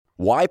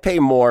Why pay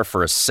more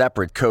for a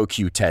separate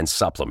CoQ10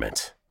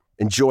 supplement?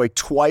 Enjoy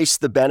twice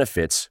the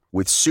benefits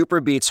with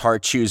SuperBeets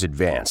Heart Chews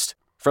Advanced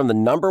from the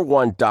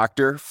 #1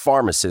 doctor,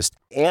 pharmacist,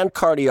 and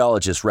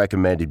cardiologist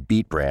recommended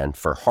beet brand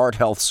for heart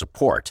health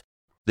support.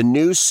 The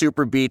new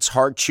SuperBeets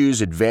Heart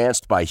Chews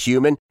Advanced by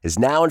Human is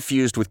now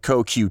infused with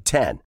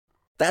CoQ10.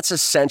 That's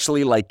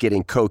essentially like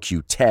getting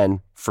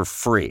CoQ10 for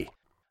free.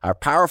 Our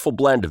powerful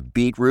blend of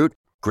beetroot,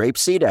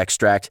 grapeseed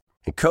extract,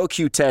 and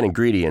CoQ10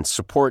 ingredients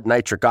support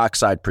nitric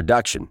oxide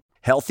production,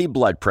 healthy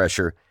blood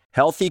pressure,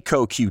 healthy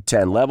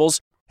CoQ10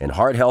 levels, and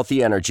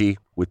heart-healthy energy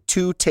with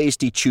 2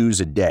 tasty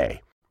chews a day.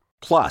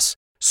 Plus,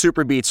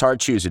 SuperBeets Heart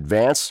Chews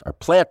Advance are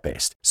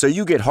plant-based, so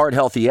you get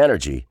heart-healthy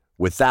energy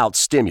without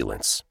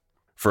stimulants.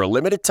 For a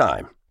limited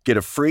time, get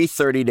a free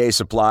 30-day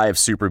supply of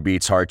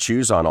SuperBeets Heart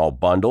Chews on all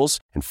bundles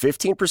and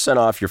 15%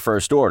 off your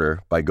first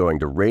order by going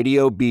to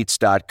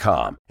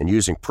RadioBeets.com and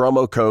using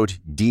promo code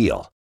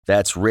DEAL.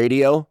 That's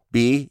Radio,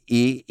 BEETS.com,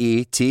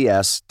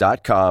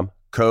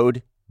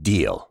 code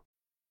DEAL.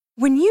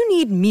 When you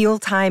need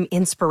mealtime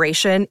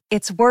inspiration,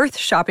 it's worth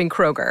shopping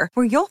Kroger,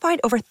 where you'll find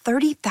over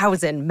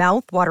 30,000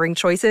 mouth-watering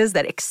choices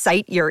that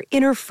excite your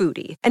inner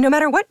foodie. And no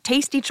matter what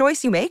tasty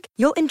choice you make,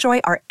 you'll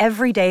enjoy our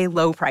everyday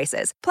low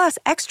prices, plus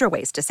extra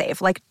ways to save,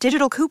 like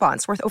digital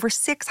coupons worth over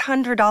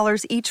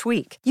 $600 each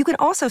week. You can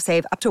also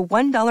save up to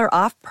 $1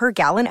 off per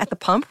gallon at the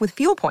pump with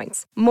fuel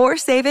points. More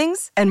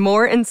savings and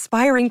more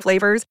inspiring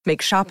flavors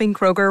make shopping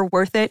Kroger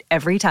worth it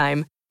every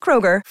time.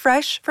 Kroger,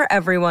 fresh for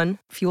everyone.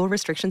 Fuel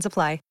restrictions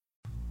apply.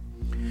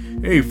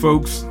 Hey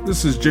folks,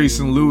 this is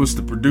Jason Lewis,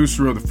 the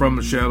producer of the From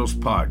the Shadows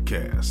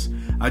podcast.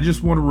 I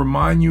just want to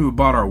remind you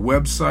about our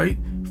website,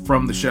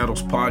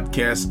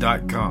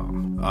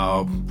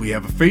 FromTheShadowsPodcast.com. We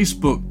have a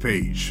Facebook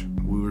page.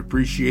 We would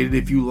appreciate it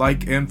if you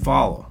like and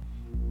follow.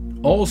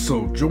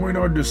 Also, join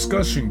our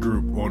discussion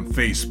group on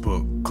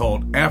Facebook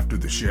called After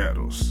the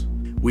Shadows.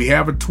 We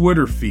have a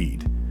Twitter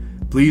feed.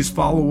 Please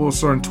follow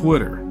us on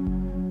Twitter.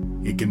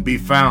 It can be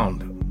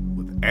found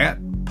with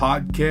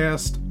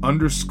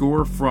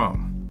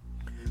 @podcast_from.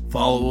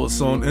 Follow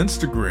us on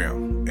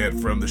Instagram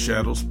 @From the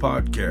Shadows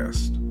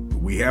Podcast.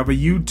 We have a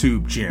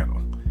YouTube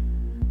channel.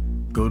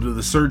 Go to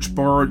the search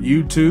bar at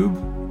YouTube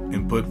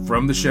and put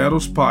From the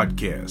Shadows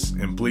Podcast,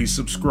 and please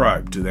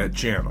subscribe to that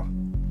channel.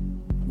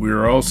 We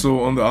are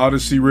also on the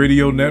Odyssey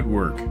Radio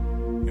Network,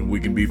 and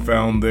we can be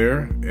found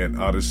there at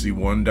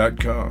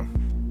odyssey1.com.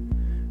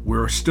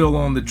 We're still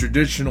on the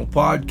traditional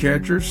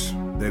podcatchers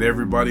that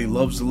everybody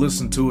loves to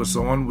listen to us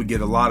on. We get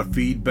a lot of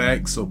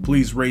feedback, so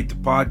please rate the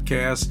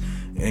podcast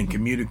and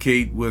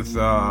communicate with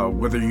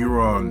whether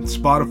you're on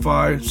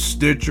Spotify,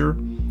 Stitcher,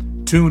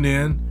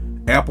 TuneIn,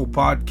 Apple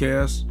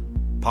Podcasts,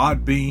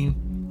 Podbean,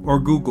 or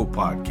Google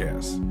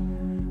Podcasts.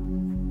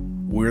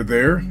 We're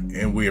there,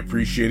 and we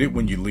appreciate it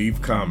when you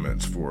leave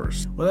comments for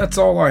us. Well, that's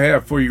all I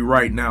have for you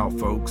right now,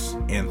 folks,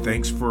 and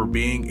thanks for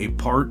being a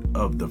part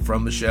of the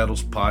From the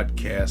Shadows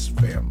podcast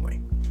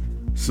family.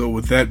 So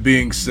with that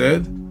being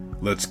said,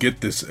 let's get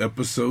this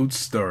episode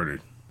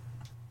started.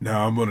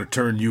 Now I'm going to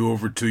turn you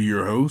over to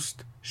your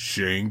host,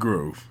 Shane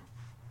Grove.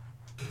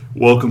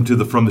 Welcome to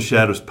the From the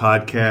Shadows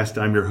podcast.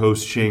 I'm your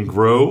host, Shane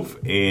Grove,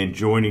 and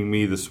joining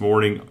me this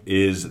morning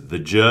is the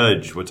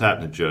Judge. What's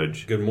happening,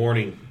 Judge? Good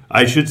morning.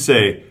 I should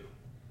say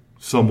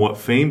somewhat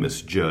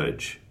famous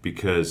Judge,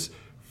 because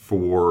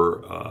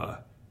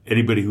for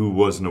anybody who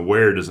wasn't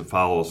aware, doesn't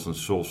follow us on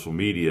social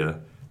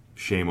media,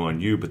 shame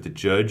on you, but the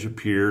Judge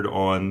appeared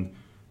on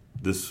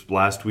this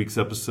last week's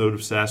episode of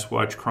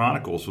Sasquatch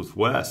Chronicles with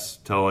Wes,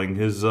 telling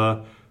his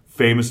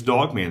famous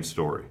Dogman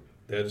story.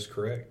 That is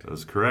correct.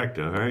 That's correct.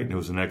 All right. And it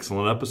was an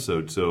excellent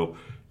episode. So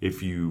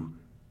if you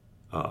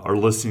are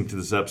listening to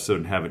this episode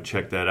and haven't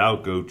checked that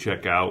out, go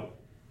check out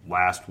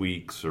last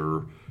week's,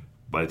 or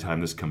by the time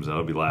this comes out,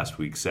 it'll be last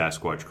week's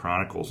Sasquatch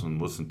Chronicles, and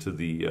listen to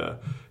the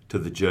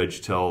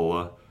Judge tell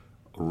a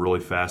really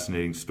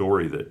fascinating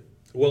story that.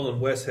 Well, and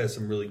Wes has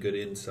some really good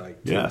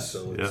insight too. Yes.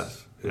 So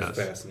it's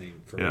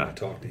fascinating for me to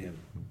talk to him.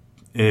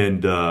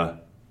 And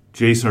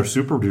Jason, our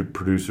super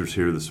producer's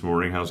here this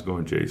morning. How's it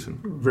going,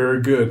 Jason?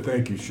 Very good,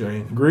 thank you,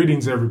 Shane.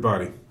 Greetings,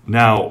 everybody.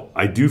 Now,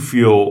 I do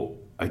feel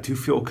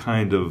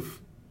kind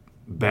of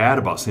bad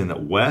about saying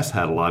that Wes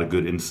had a lot of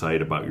good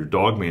insight about your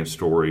Dogman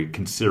story,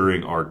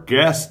 considering our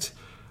guest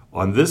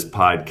on this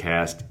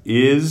podcast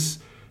is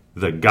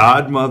the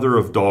godmother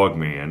of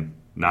Dogman,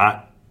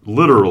 not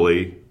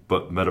literally,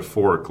 but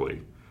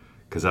metaphorically.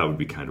 Because that would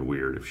be kind of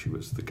weird if she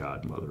was the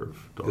godmother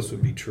of Dogman. This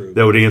would be true.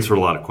 That would answer a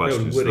lot of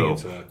questions,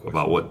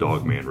 about what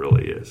Dogman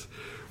really is.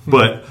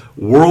 But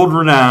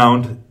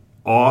world-renowned,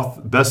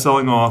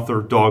 best-selling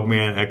author,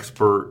 Dogman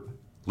expert,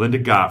 Linda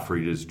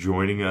Gottfried is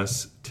joining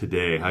us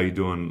today. How you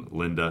doing,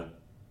 Linda?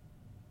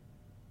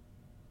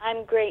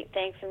 I'm great,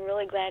 thanks. I'm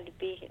really glad to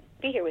be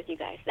here with you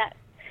guys.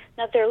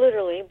 Not there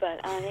literally,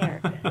 but on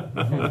air.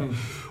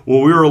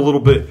 Well, we were a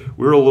little bit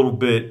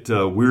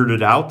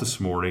weirded out this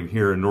morning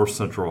here in north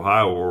central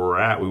Ohio where we're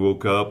at. We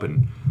woke up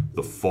and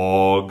the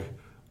fog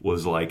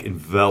was like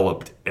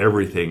enveloped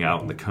everything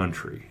out in the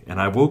country. And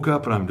I woke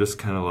up and I'm just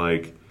kind of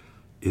like,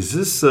 is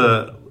this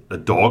a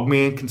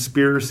Dogman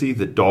conspiracy,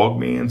 that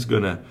Dogman's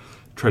going to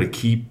try to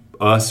keep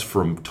us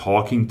from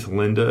talking to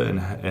Linda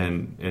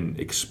and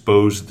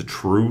expose the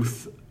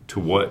truth to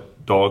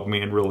what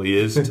Dogman really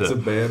is it's a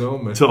bad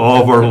omen to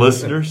all of our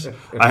listeners.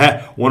 I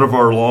had one of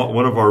our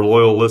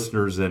loyal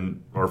listeners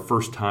and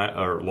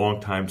our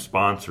longtime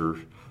sponsor,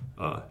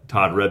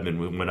 Todd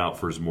Redmond, went out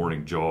for his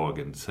morning jog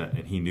and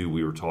he knew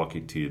we were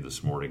talking to you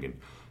this morning, and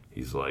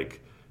he's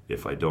like,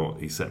 if I don't,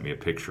 he sent me a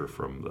picture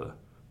from the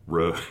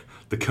road,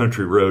 the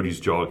country road he's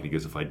jogging. He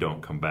goes, if I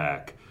don't come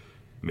back,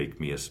 make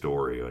me a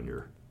story on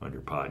your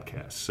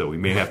podcast. So we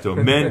may have to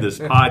amend this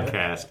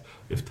podcast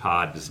if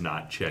Todd does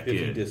not check in.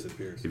 If he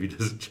disappears. If he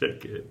doesn't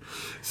check in.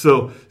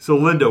 So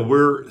Linda,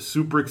 we're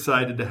super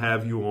excited to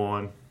have you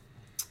on.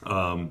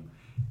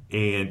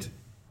 And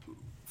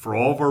for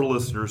all of our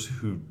listeners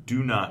who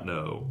do not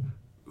know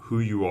who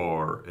you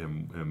are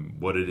and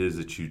what it is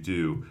that you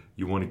do,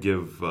 you want to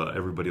give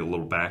everybody a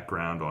little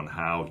background on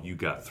how you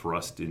got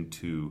thrust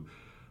into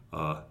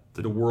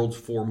the world's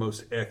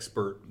foremost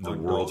expert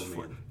on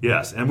Dogman.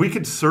 Yes, and we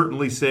could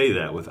certainly say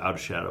that without a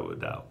shadow of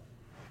a doubt.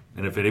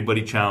 And if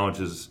anybody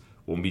challenges,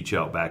 we'll meet you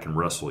out back and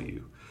wrestle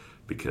you,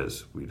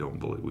 because we won't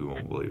believe it. We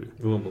won't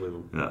believe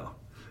them. No.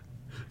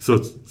 So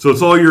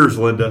it's all yours,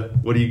 Linda.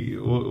 What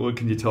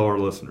can you tell our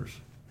listeners?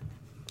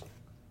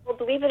 Well,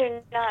 believe it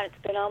or not,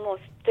 it's been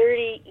almost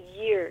 30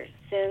 years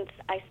since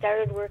I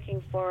started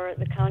working for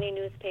the county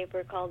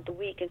newspaper called The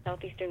Week in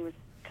southeastern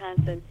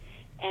Wisconsin.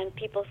 And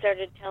people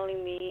started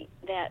telling me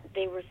that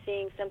they were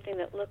seeing something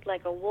that looked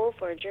like a wolf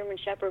or a German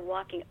Shepherd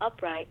walking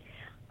upright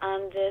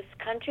on this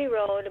country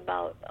road it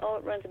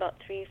runs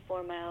about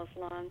 3-4 miles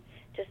long,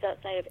 just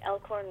outside of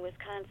Elkhorn,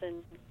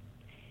 Wisconsin.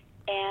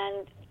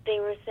 And they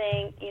were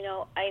saying,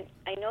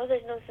 I know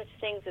there's no such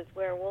things as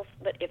werewolves,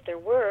 but if there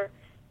were,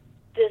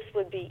 this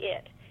would be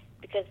it.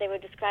 Because they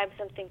would describe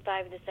something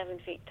 5 to 7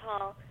 feet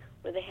tall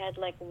with a head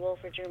like a wolf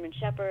or German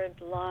Shepherd,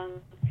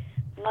 long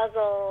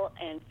muzzle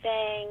and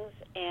fangs,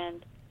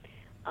 and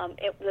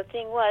the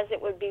thing was,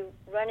 it would be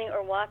running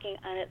or walking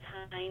on its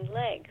hind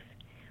legs,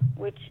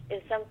 which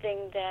is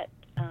something that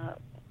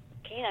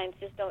canines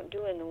just don't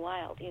do in the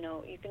wild.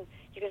 You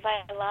can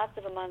find lots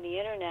of them on the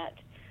internet,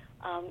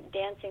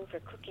 dancing for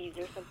cookies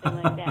or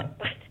something like that.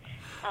 But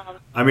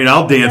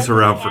I'll dance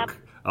around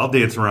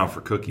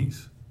for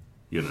cookies.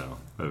 Come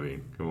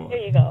on. There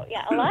you go.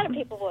 Yeah, a lot of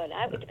people would.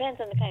 It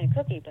depends on the kind of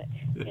cookie, but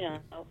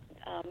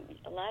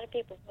a lot of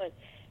people would.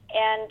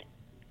 And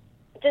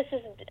this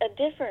is a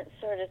different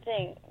sort of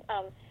thing.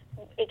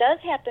 It does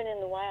happen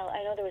in the wild.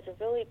 I know there was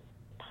a really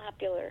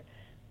popular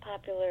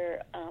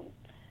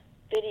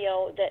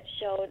video that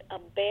showed a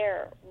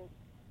bear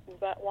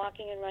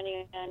walking and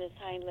running on his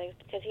hind legs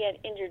because he had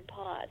injured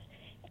paws.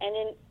 And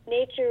in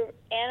nature,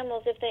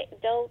 animals,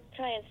 they'll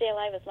try and stay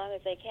alive as long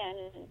as they can,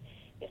 and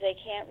if they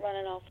can't run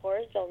on all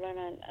fours, they'll run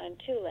on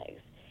 2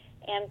 legs.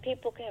 And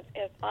people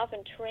have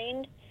often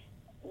trained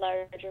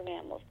larger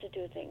mammals to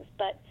do things,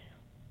 but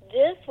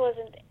this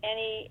wasn't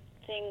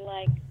anything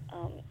like,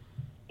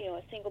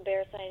 a single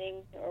bear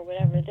sighting or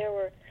whatever.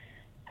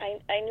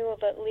 I knew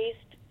of at least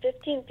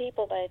 15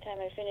 people by the time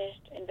I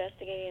finished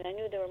investigating, and I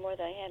knew there were more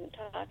that I hadn't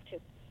talked to,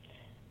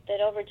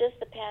 that over just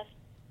the past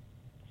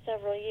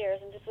several years,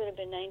 and this would have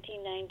been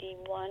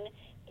 1991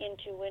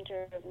 into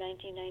winter of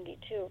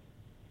 1992,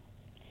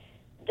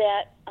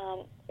 that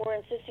were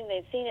insisting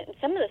they'd seen it. And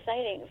some of the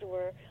sightings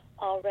were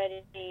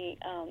already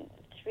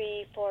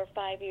 3, 4,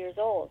 5 years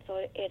old, so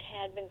it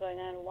had been going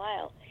on a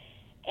while.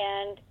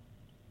 And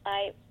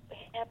I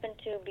happened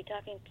to be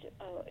talking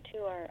to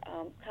our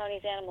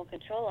county's animal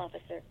control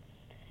officer,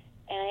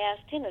 and I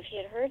asked him if he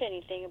had heard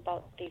anything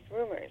about these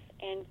rumors.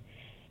 And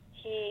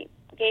he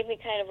gave me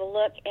kind of a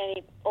look, and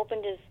he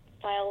opened his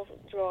files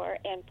drawer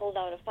and pulled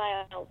out a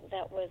file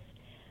that was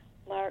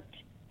marked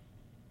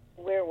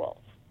werewolf.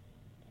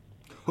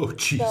 Oh,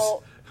 jeez.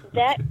 So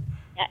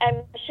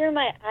I'm sure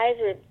my eyes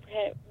were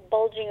kind of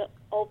bulging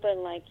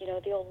open like,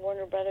 the old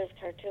Warner Brothers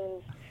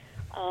cartoons.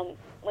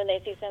 When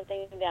they see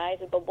something, the eyes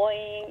would go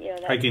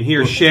boing. I can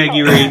hear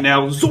Shaggy right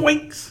now.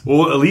 Zoinks!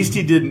 Well, at least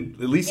he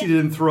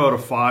didn't throw out a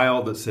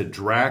file that said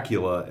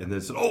Dracula and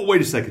then said, "Oh, wait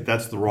a second,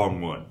 that's the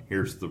wrong one.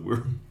 Here's the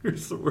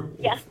werewolf."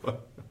 Yeah.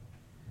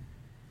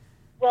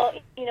 Well,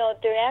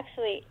 there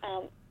actually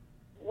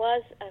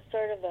was a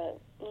sort of a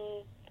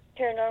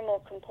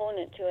paranormal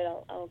component to it.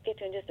 I'll get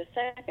to in just a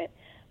second.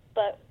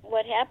 But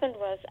what happened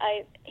was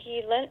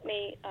he lent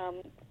me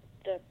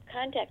the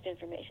contact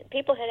information.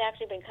 People had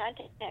actually been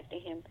contacting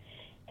him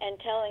and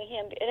telling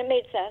him, and it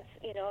made sense,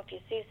 if you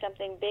see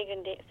something big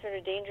and sort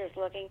of dangerous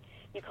looking,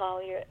 you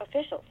call your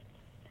officials.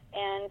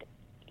 And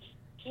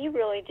he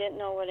really didn't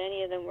know what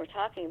any of them were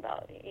talking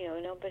about.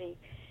 Nobody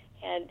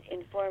had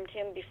informed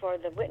him before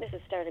the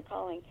witnesses started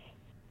calling.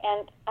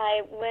 And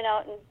I went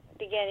out and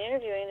began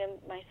interviewing them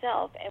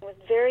myself and was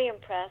very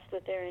impressed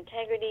with their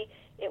integrity.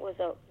 It was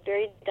a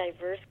very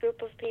diverse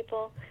group of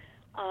people.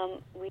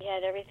 We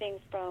had everything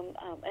from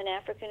an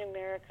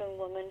African-American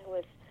woman who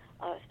was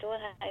still in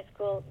high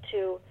school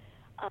to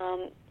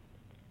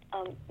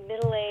a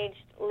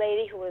middle-aged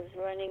lady who was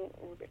running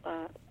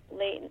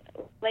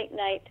late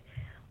night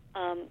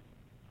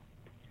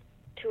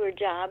tour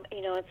job,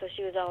 and so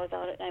she was always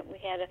out at night. We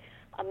had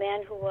a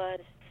man who was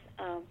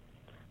an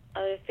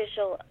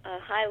official, a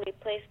highly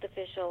placed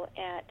official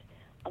at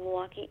a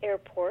Milwaukee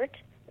airport.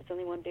 There's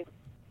only one big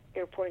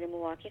airport in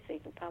Milwaukee, so you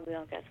can probably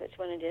all guess which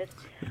one it is.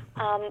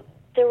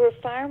 There were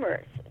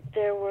farmers.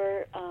 There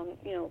were,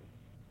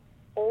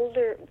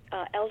 older,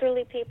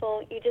 elderly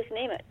people. You just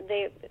name it.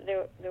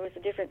 There was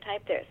a different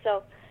type there.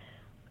 So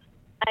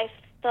I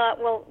thought,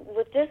 well,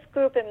 with this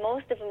group, and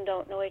most of them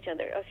don't know each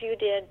other. A few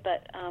did,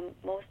 but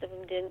most of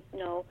them didn't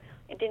know,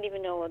 and didn't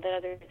even know that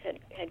others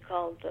had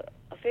called the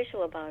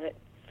official about it.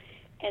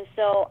 And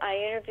so I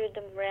interviewed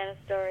them, ran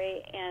a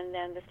story, and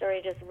then the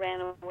story just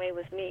ran away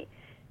with me.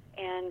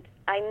 And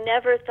I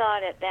never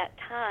thought at that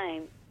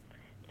time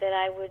that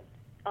I would,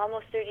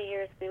 almost 30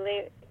 years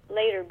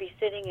later, be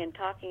sitting and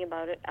talking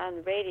about it on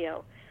the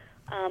radio,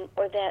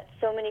 or that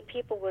so many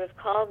people would have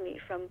called me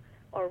from,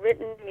 or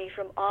written me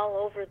from all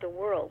over the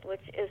world,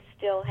 which is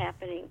still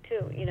happening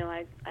too.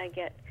 I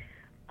get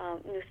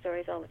news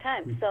stories all the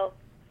time. So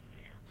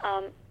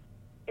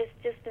it's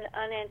just an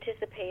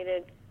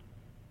unanticipated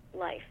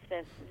life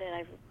that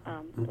I've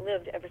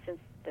lived ever since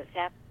this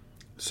happened.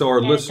 So our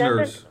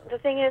listeners, the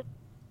thing is,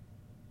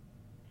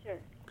 sure.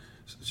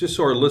 Just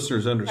so our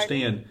listeners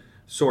understand,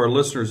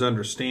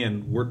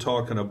 we're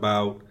talking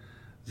about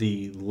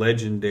the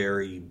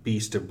legendary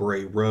Beast of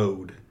Bray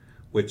Road,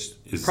 which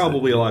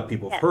probably a lot of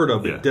people have heard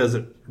of. It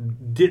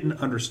didn't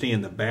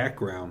understand the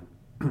background.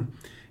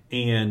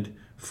 And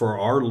for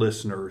our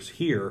listeners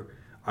here,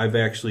 I've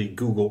actually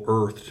Google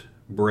Earthed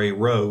Bray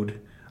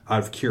Road out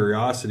of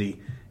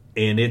curiosity,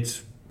 and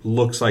it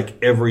looks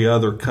like every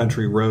other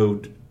country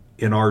road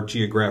in our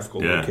geographical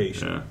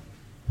location.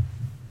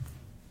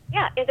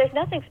 Yeah, there's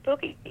nothing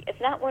spooky. It's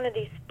not one of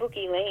these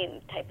spooky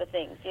lane type of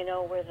things,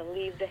 where the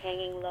leaves are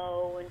hanging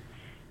low and,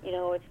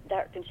 it's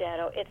dark and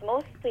shadow. It's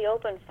mostly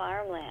open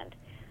farmland.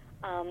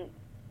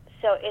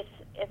 So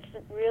it's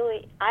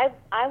really, I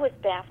was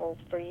baffled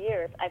for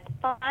years. I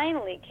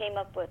finally came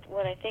up with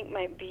what I think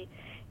might be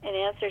an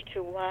answer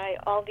to why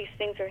all these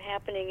things are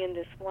happening in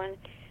this one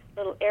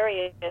little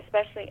area,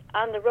 especially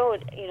on the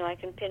road. I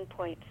can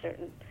pinpoint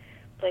certain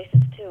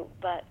places too,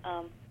 but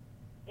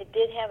it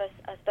did have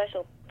a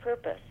special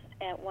purpose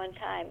at one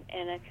time,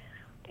 and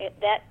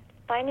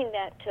finding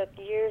that took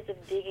years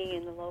of digging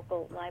in the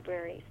local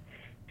libraries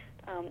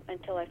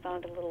until I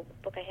found a little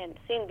book I hadn't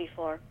seen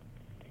before.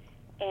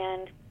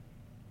 And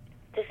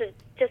this is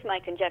just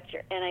my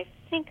conjecture, and I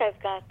think I've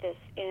got this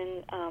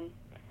in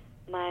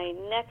my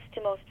next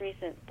to most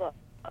recent book,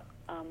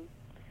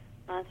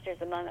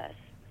 Monsters Among Us.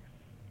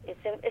 It's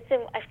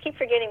in. I keep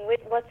forgetting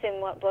what's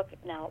in what book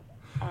now.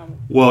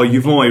 Well,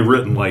 you've only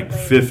written like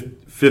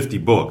 50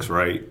 books,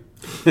 right?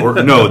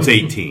 Or no, it's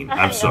 18.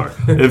 I'm sorry,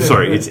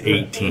 it's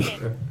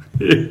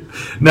 18.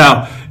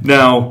 Now,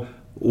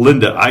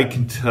 Linda, I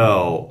can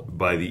tell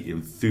by the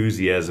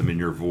enthusiasm in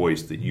your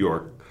voice that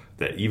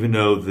that even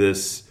though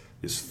this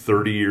is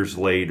 30 years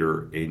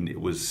later and it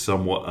was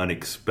somewhat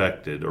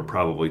unexpected, or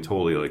probably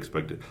totally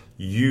unexpected,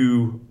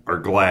 you are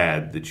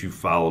glad that you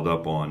followed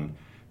up on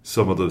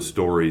some of those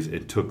stories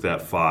and took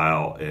that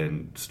file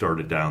and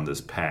started down this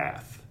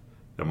path.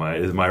 Am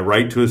I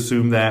right to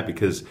assume that?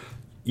 Because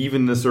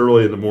even this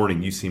early in the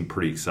morning, you seem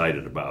pretty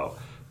excited about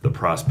the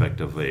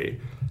prospect of a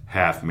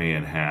half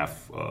man,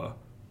 half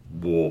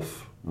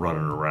wolf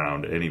running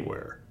around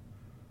anywhere.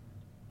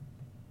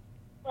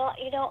 Well,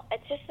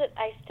 it's just that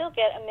I still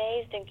get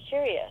amazed and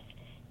curious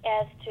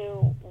as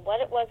to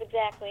what it was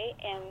exactly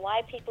and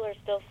why people are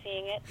still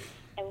seeing it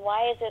and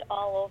why is it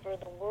all over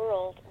the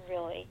world,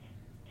 really.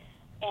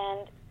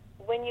 And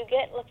when you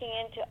get looking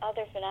into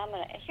other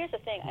phenomena, and here's the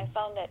thing, I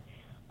found that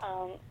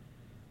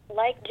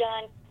like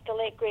the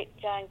late great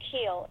John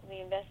Keel, the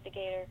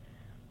investigator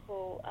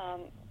who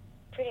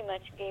pretty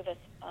much gave us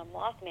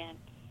Mothman,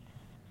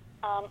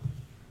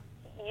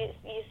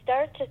 you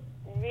start to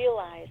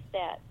realize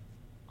that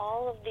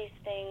all of these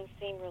things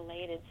seem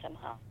related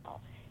somehow,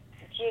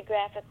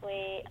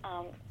 geographically,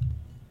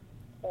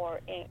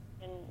 or in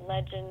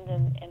legend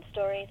and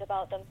stories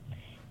about them.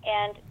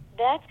 And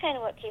that's kind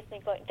of what keeps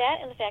me going. That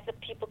and the fact that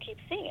people keep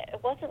seeing it.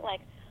 It wasn't like,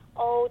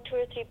 2 or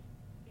 3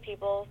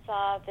 people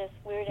saw this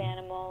weird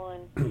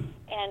animal,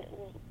 and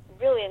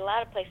really in a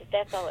lot of places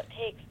that's all it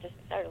takes to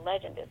start a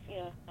legend is,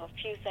 a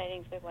few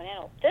sightings with one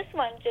animal. This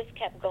one just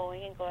kept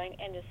going and going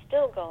and is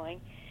still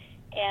going.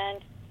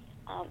 And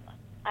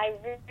I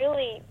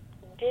really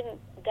didn't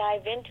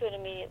dive into it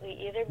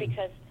immediately either,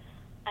 because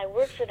I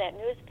worked for that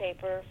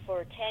newspaper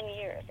for 10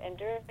 years, and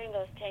during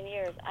those 10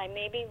 years I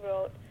maybe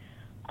wrote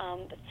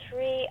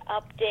 3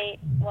 update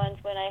ones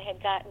when I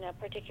had gotten a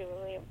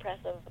particularly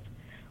impressive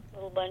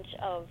little bunch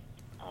of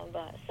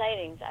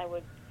sightings. I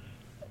would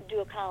do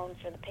a column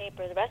for the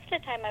paper. The rest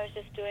of the time I was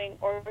just doing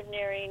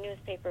ordinary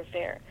newspaper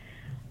fare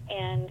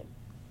and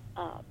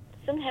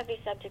some heavy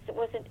subjects. It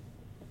wasn't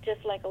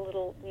just like a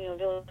little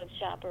village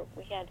shopper.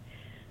 We had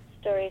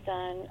stories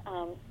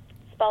on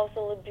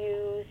spousal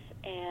abuse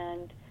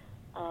and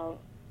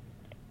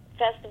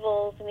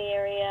festivals in the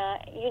area,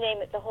 you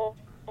name it, the whole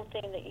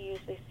thing that you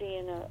usually see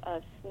in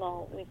a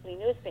small weekly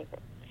newspaper.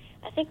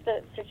 I think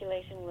the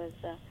circulation was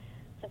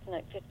something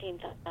like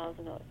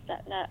 15,000.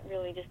 It's not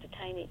really just a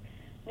tiny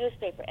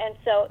newspaper. And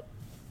so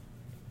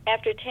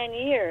after 10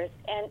 years,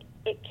 and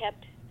it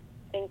kept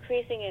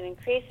increasing and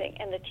increasing,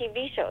 and the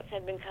TV shows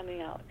had been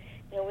coming out.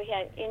 You know, we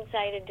had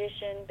Inside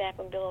Edition back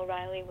when Bill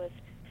O'Reilly was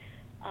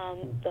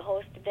the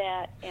host of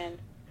that, and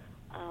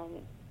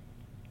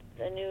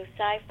the new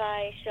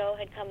sci-fi show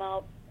had come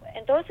out,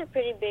 and those were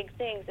pretty big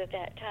things at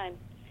that time.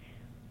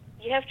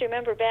 You have to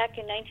remember back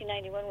in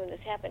 1991 when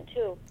this happened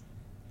too,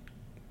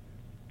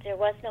 there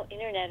was no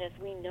internet as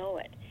we know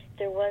it.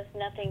 There was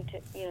nothing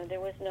to, there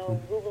was no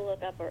Google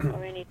lookup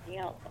or anything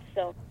else.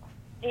 So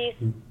these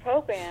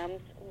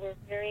programs were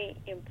very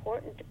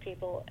important to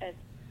people as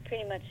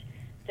pretty much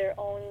their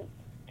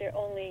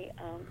only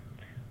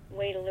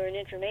way to learn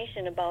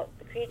information about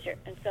the creature.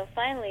 And so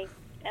finally,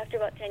 after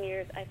about 10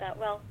 years, I thought,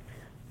 well,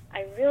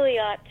 I really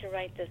ought to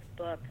write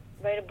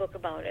a book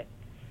about it.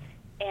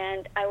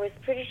 And I was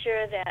pretty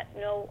sure that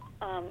no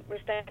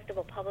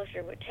respectable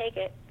publisher would take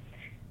it.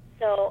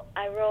 So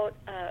I wrote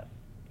a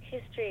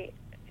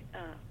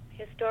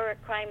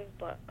historic crime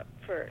book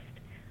first,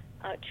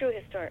 true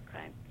historic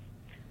crime,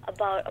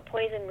 about a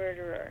poison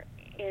murderer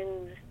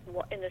in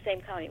the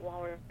same county,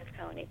 Walworth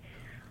County,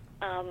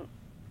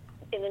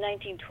 in the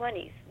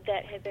 1920s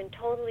that had been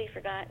totally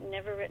forgotten,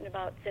 never written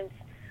about since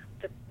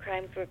the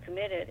crimes were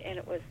committed, and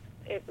it was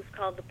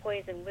called The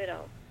Poison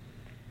Widow.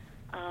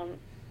 A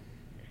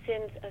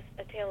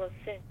tale of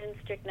sin,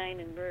 strychnine,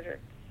 and murder.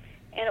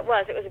 And it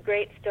was a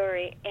great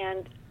story,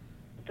 and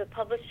the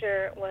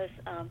publisher was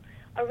a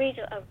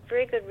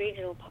very good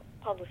regional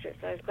publisher,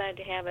 so I was glad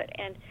to have it.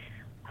 And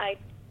I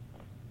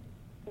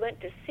went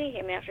to see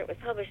him after it was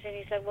published, and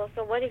he said, well,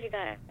 so what have you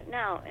got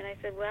now? And I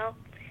said, well,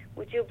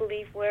 would you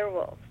believe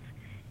werewolves?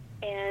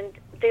 And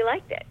they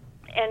liked it.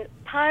 And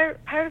part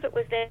of it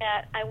was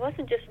that I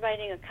wasn't just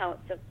writing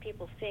accounts of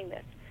people seeing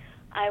this.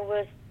 I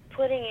was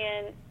putting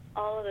in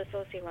all of the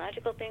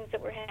sociological things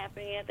that were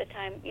happening at the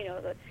time. You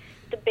know,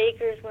 the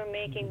bakers were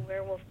making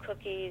werewolf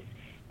cookies,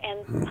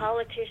 and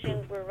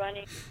politicians were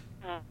running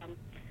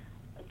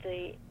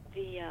the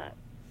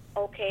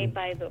okay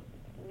by the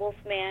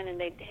Wolfman, and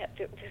they'd have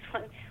to.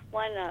 There's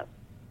one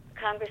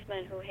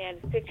congressman who had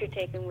his picture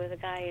taken with a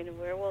guy in a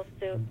werewolf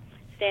suit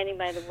standing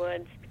by the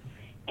woods,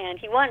 and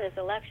he won his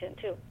election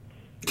too.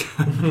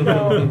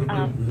 So,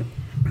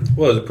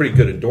 well, it was a pretty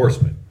good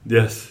endorsement.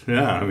 Yes,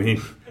 yeah. I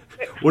mean,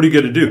 what are you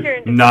going to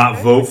do? Not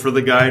vote for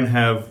the guy and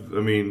have?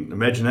 I mean,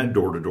 imagine that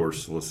door-to-door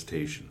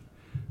solicitation.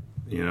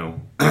 You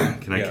know,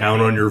 can I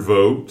count on your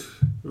vote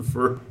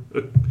for?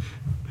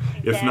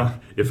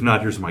 If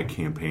not, here's my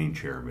campaign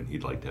chairman.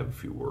 He'd like to have a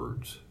few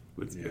words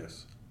with you.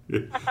 Yes.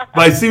 But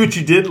I see what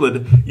you did,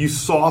 Linda. You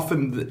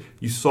softened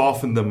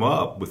them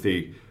up with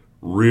a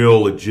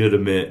real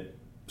legitimate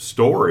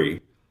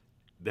story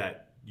that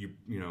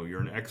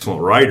you're an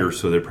excellent writer.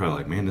 So they're probably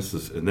like, man, this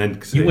is. And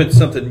then you went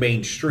something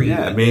mainstream.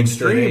 Yeah,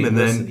 mainstream, and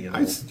then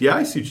I see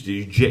what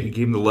you did. You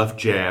gave him the left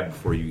jab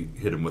before you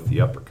hit him with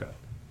the uppercut,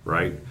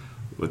 right?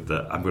 With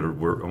the I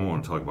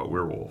want to talk about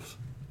werewolves.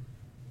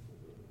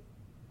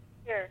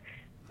 Sure,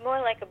 more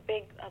like a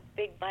big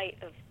bite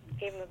of.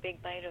 Gave him a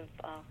big bite of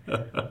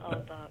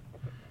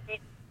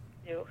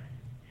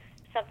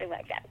something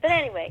like that. But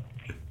anyway,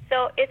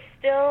 so it's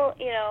still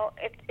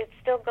it's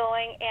still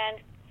going,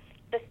 and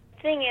the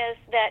thing is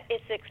that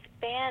it's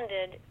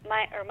expanded.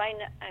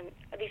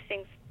 These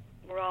things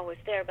were always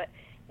there, but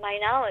my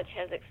knowledge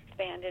has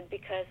expanded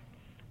because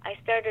I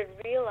started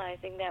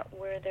realizing that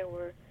where there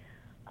were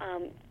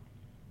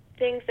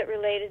things that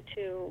related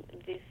to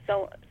the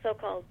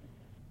so-called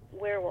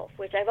werewolf,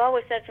 which I've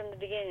always said from the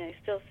beginning, I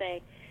still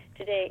say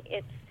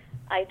today,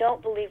 I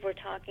don't believe we're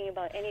talking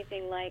about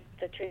anything like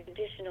the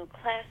traditional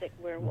classic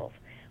werewolf,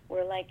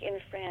 where like in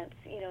France,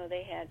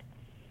 they had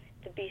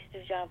the Beast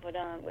of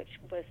Gévaudan, which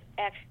was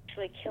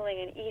actually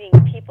killing and eating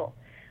people.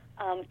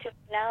 To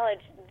my knowledge,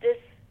 this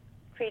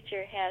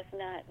creature has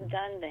not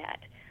done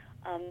that.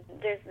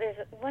 There's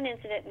one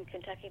incident in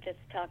Kentucky that's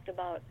talked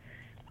about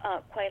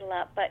quite a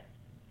lot, but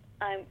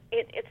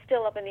it's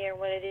still up in the air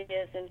what it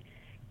is, and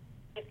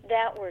if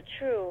that were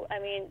true, I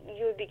mean,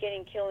 you would be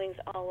getting killings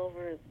all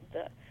over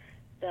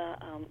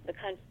the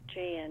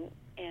country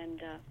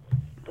and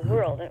the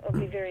world. It would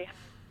be very hard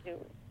to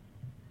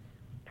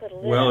put a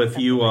lid on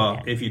something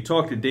like that. If you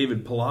talk to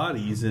David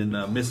Pilates in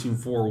Missing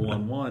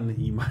 411,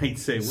 he might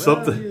say,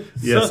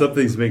 well,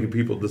 something's making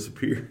people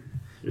disappear.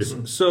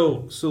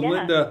 So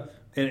Linda,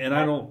 and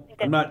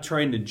I'm not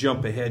trying to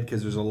jump ahead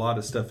because there's a lot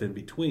of stuff in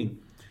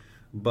between,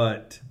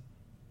 but.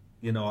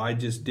 I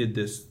just did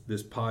this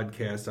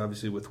podcast,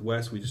 obviously, with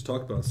Wes. We just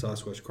talked about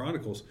Sasquatch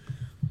Chronicles.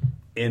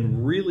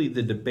 And really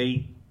the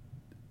debate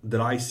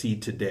that I see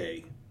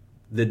today,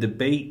 the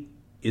debate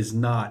is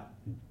not,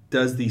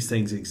 does these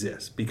things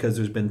exist? Because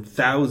there's been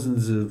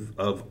thousands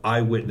of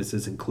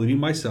eyewitnesses, including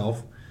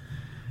myself.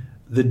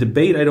 The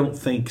debate, I don't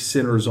think,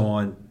 centers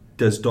on,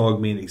 does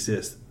Dogman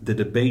exist? The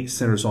debate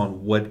centers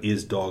on, what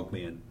is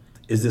Dogman?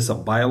 Is this a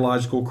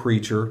biological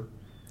creature?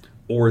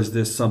 or is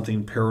this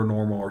something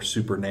paranormal or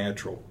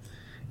supernatural?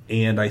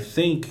 And I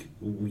think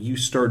you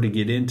started to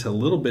get into a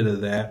little bit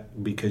of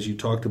that because you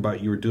talked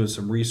about you were doing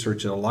some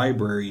research at a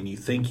library, and you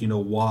think you know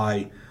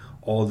why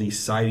all these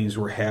sightings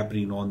were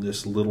happening on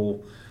this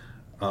little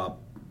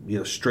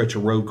stretch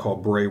of road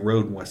called Bray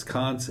Road in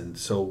Wisconsin.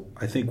 So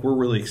I think we're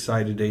really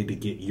excited today to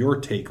get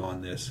your take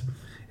on this,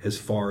 as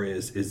far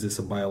as, is this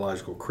a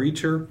biological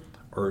creature,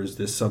 or is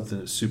this something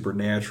that's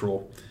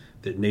supernatural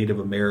that Native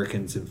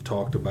Americans have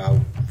talked about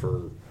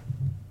for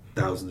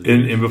thousands of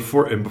years?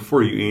 And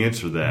before you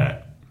answer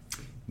that,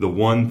 the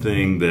one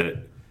thing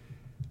that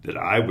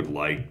I would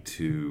like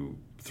to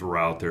throw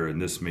out there,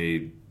 and this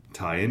may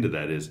tie into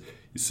that, is,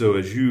 so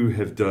as you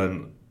have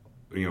done,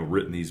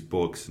 written these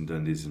books and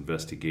done these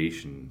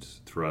investigations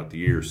throughout the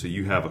years, so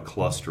you have a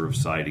cluster of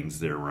sightings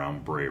there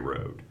around Bray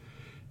Road.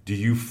 Do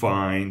you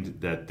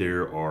find that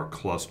there are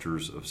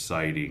clusters of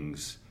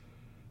sightings?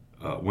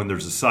 When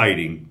there's a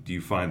sighting, do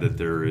you find that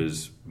there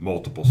is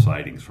multiple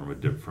sightings from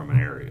an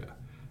area?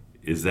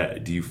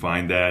 Do you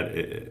find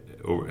that,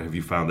 or have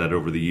you found that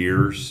over the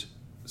years,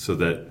 so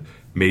that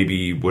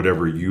maybe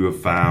whatever you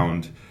have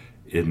found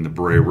in the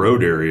Bray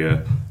Road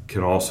area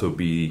can also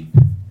be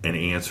an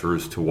answer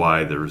as to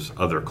why there's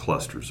other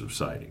clusters of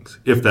sightings?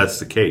 If that's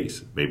the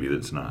case, maybe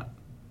that's not.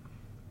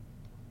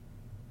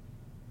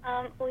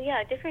 Well,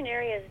 yeah, different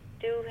areas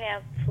do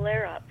have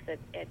flare-ups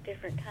at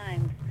different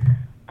times.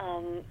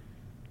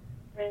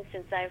 For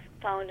instance, I've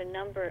found a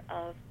number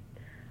of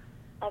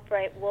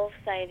upright wolf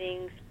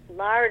sightings,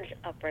 large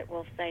upright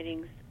wolf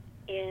sightings,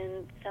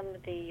 in some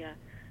of the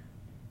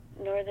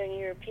northern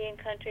European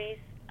countries,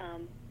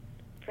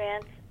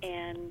 France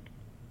and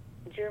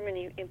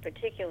Germany in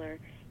particular,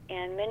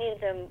 and many of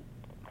them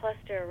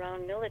cluster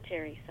around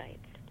military sites.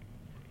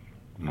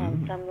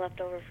 Some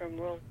left over from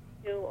World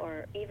War II,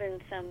 or even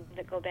some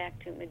that go back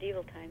to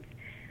medieval times.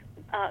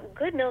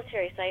 Good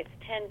military sites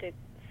tend to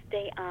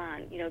stay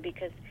on,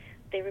 because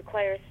they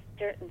require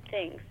certain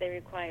things. They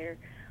require,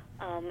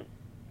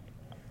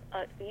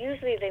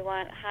 usually they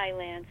want high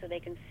land so they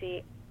can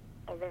see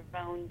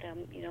around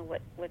them,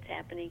 what's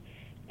happening,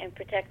 and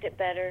protect it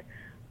better.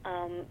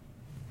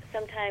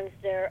 Sometimes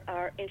there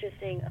are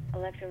interesting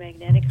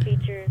electromagnetic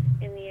features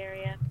in the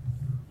area,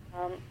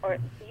 or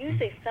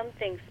usually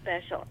something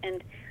special.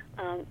 And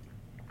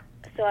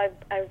so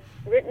I've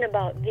written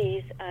about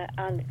these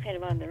on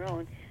their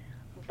own,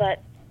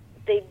 but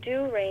they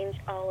do range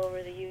all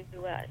over the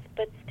U.S.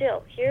 But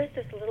still, here's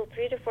this little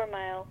 3 to 4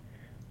 mile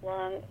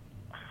long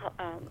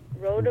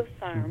road of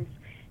farms,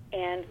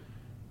 and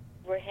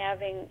we're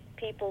having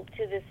people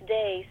to this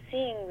day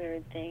seeing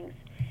weird things.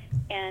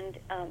 And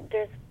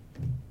there's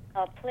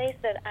a place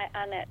that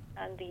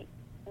on the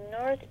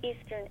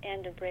northeastern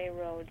end of Bray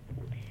Road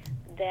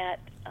that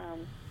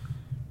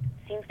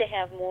seems to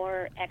have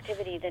more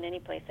activity than any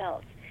place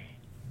else.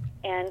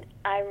 And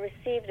I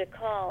received a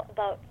call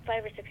about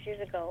 5 or 6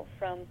 years ago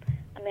from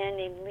a man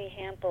named Lee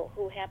Hampel,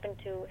 who happened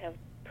to have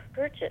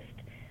purchased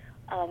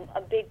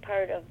a big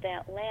part of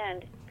that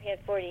land. He had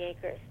 40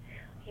 acres.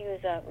 He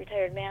was a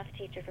retired math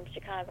teacher from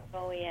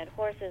Chicago. He had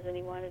horses, and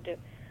he wanted to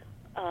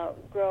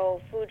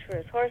grow food for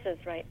his horses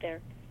right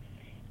there.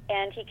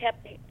 And he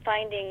kept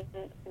finding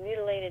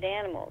mutilated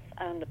animals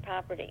on the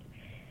property.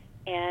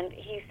 And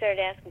he started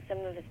asking some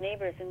of his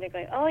neighbors, and they're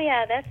going, "Oh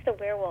yeah, that's the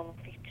werewolf.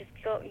 You just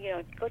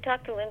go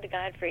talk to Linda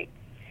Godfrey."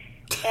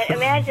 And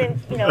imagine,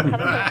 coming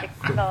from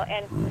Chicago,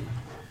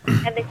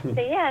 and they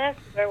say, "Yeah, that's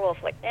a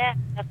werewolf." Like that,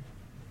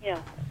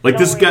 Like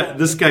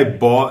this guy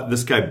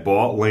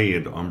bought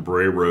land on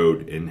Bray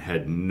Road and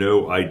had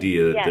no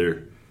idea that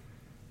there.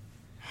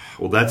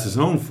 Well, that's his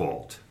own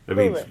fault. I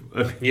mean,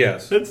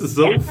 yes, that's his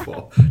own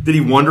fault. Did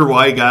he wonder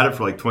why he got it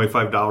for like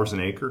 $25 an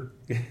acre?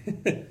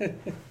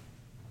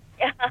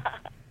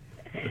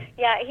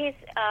 Yeah, he's,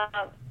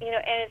 and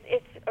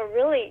it's a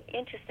really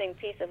interesting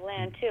piece of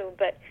land too.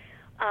 But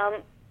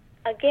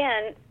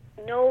again,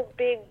 no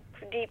big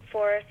deep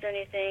forest or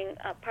anything.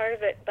 Part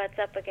of it butts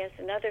up against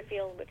another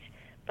field, which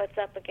butts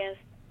up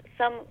against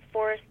some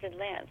forested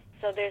lands.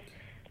 So there's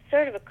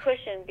sort of a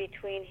cushion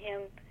between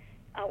him,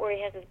 where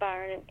he has his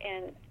barn,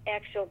 and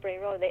actual Bray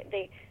Road.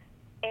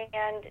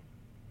 And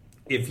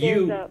if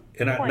you,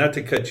 not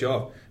to cut you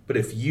off, but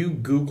if you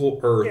Google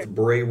Earth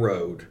Bray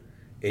Road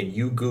and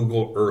you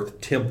Google Earth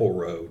Temple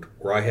Road,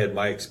 where I had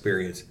my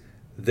experience,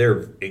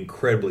 they're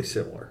incredibly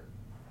similar.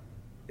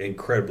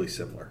 Incredibly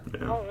similar.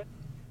 Yeah. Oh,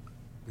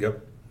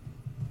 yep.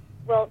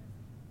 Well,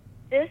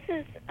 this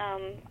is,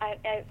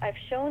 I've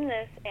shown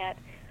this at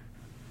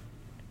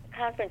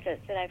conferences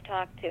that I've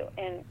talked to,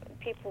 and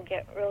people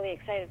get really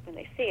excited when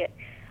they see it,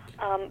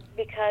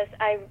 because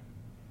I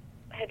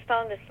had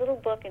found this little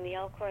book in the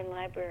Elkhorn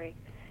Library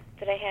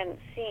that I hadn't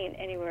seen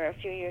anywhere a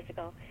few years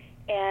ago,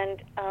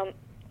 and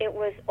it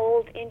was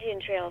old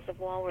Indian trails of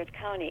Walworth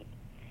County.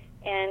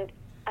 And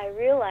I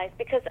realized,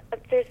 because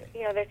there's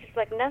just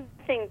like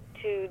nothing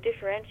to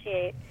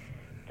differentiate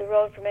the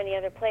road from any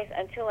other place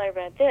until I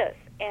read this.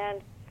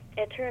 And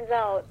it turns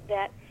out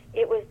that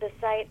it was the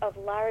site of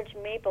large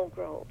maple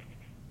groves,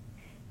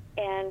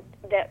 and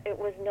that it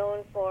was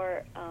known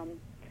for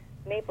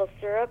maple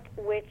syrup,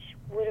 which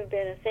would have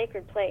been a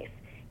sacred place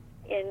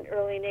in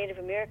early Native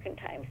American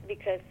times,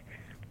 because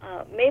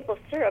maple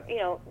syrup,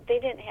 they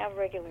didn't have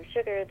regular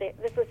sugar.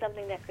 This was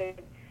something that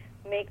could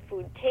make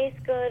food taste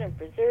good and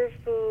preserve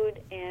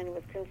food, and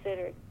was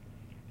considered,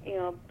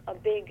 a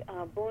big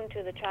boon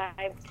to the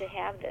tribe to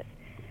have this.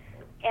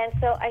 And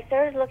so I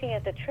started looking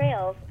at the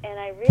trails, and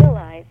I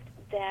realized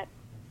that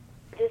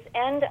this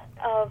end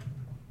of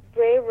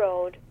Bray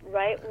Road,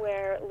 right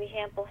where Lee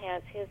Hampel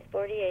has his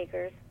 40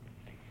 acres,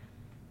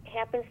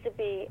 happens to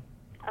be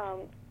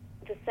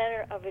the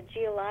center of a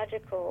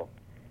geological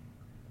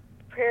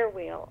prayer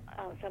wheel.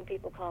 Some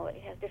people call it.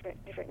 It has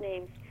different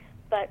names,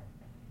 but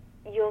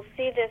you'll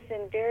see this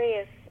in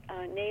various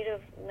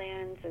native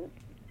lands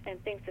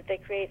and things that they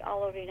create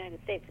all over the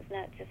United States. It's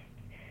not just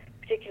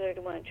particular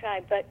to one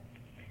tribe, but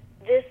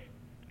this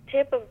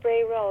tip of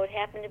Bray Road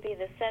happened to be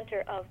the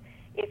center of,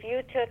 if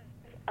you took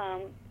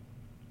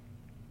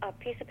a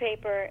piece of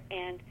paper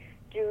and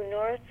drew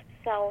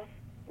north-south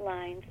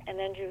lines, and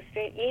then drew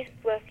straight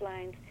east-west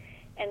lines,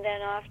 and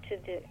then off to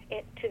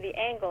the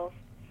angles,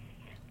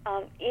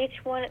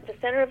 each one, the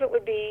center of it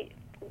would be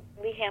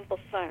Lee Hampel's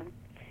farm,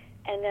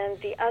 and then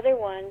the other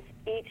ones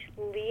each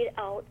lead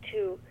out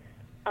to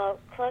a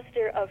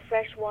cluster of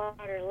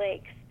freshwater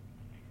lakes,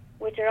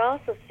 which are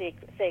also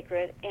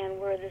sacred and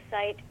were the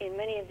site in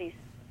many of these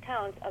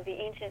towns of the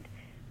ancient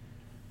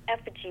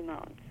effigy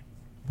mounds.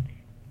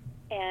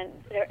 And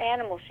they're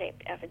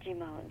animal-shaped effigy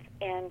mounds.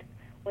 And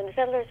when the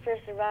settlers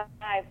first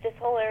arrived, this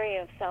whole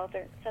area of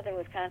southern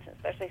Wisconsin,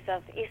 especially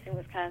southeastern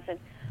Wisconsin,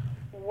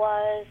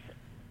 was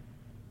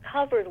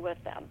covered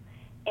with them.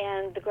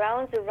 And the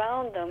grounds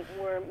around them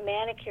were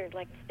manicured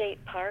like a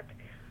state park,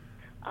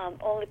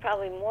 only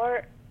probably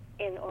more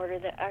in order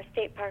that our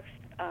state parks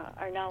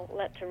are now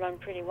let to run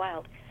pretty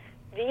wild.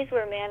 These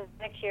were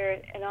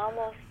manicured and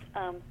almost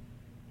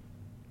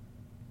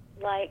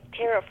like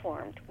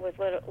terraformed was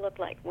what it looked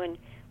like when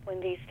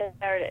these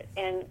started.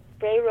 And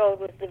Bray Road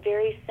was the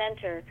very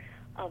center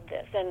of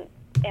this. And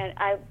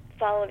I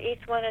followed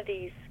each one of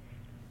these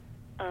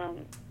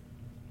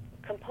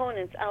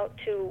components out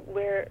to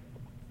where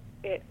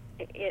it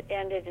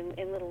ended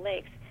in little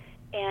lakes.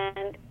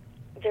 And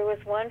there was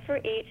one for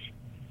each,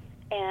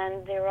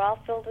 and they were all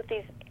filled with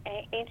these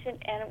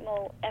ancient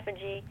animal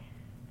effigy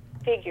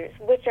figures,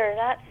 which are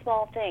not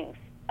small things.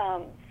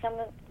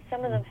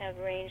 Some of them have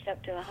ranged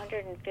up to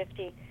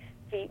 150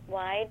 feet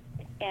wide,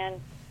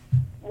 and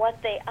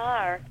what they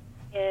are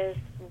is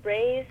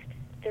raised.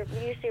 They're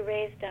usually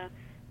raised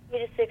 3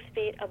 to 6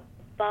 feet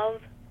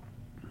above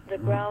the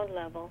ground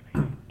level,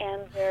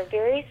 and they're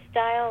very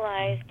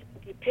stylized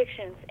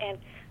depictions. And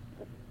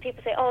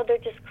people say, "Oh, they're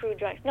just crude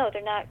drawings." No,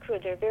 they're not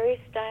crude. They're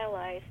very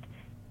stylized,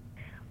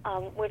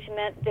 which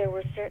meant there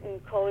were certain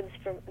codes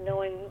for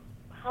knowing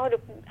how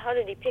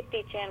to depict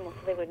each animal,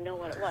 so they would know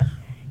what it was.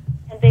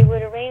 And they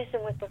would arrange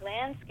them with the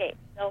landscape.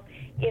 So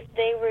if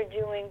they were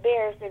doing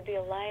bears, there'd be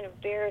a line of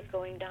bears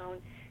going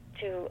down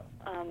to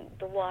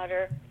the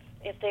water.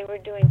 If they were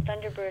doing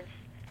thunderbirds,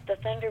 the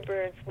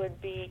thunderbirds would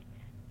be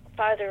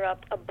farther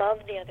up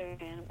above the other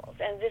animals.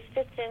 And this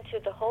fits into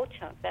the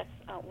Ho-Chunk. That's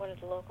one of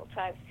the local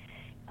tribes.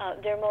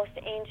 Their most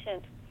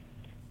ancient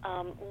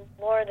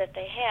lore that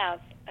they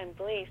have and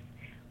beliefs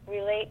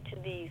relate to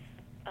these,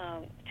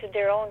 to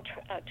their own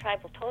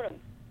tribal totem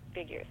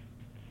figures.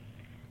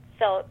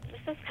 So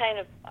this is kind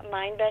of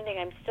mind-bending.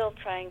 I'm still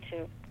trying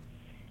to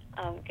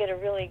get a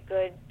really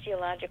good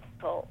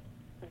geological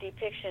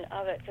depiction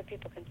of it so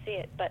people can see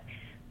it. But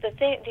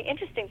the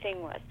interesting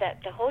thing was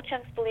that the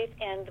Ho-Chunk's belief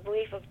and the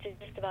belief of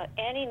just about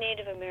any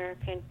Native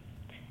American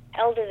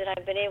elder that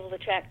I've been able to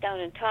track down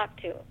and talk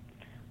to,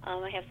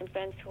 I have some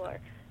friends who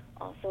are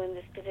also in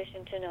this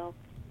position to know,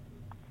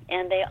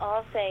 and they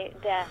all say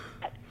that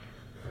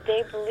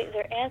they believe,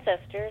 their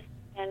ancestors,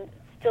 and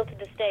still to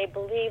this day,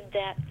 believe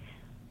that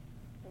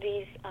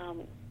these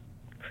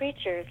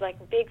creatures like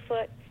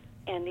Bigfoot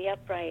and the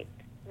upright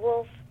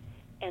wolf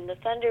and the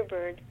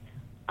thunderbird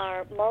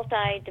are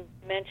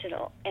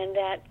multi-dimensional, and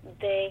that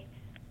they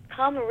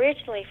come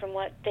originally from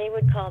what they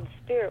would call the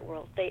spirit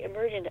world. They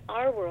emerge into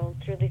our world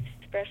through these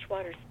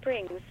freshwater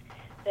springs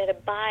that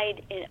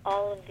abide in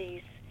all of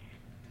these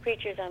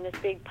creatures on this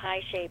big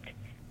pie-shaped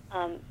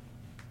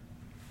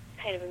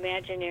kind of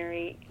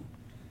imaginary,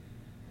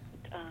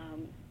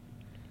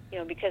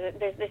 because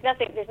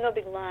there's no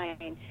big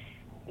line.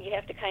 You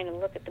have to kind of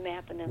look at the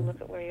map and then look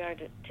at where you are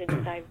to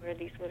decide where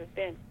these would have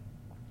been.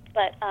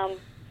 But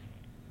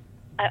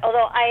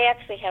although I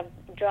actually have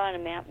drawn a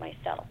map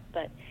myself,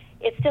 but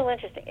it's still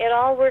interesting. It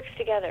all works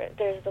together.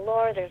 There's the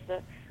lore. There's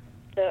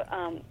the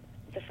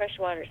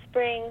freshwater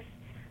springs.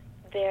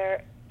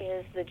 There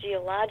is the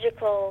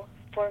geological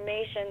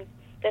formation.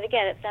 That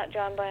again, it's not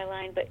drawn by a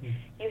line, but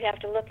you have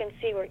to look and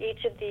see where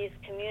each of these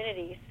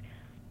communities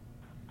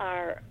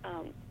are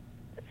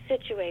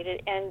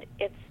situated, and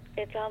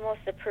it's almost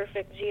a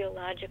perfect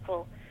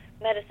geological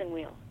medicine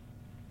wheel.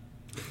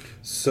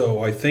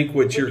 So I think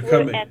what you're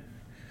coming.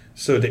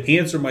 So to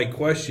answer my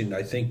question,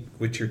 I think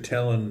what you're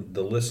telling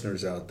the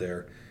listeners out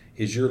there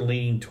is you're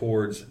leaning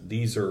towards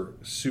these are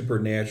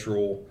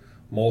supernatural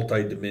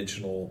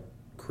multi-dimensional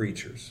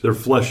creatures. They're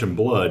flesh and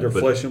blood.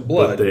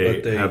 But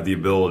they have the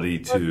ability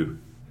to.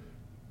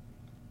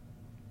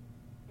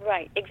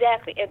 Right,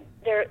 exactly.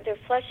 They're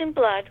flesh and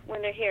blood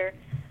when they're here.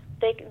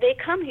 They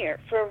come here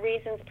for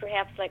reasons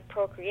perhaps like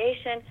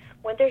procreation.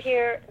 When they're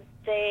here,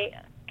 they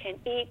can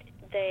eat.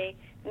 They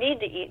need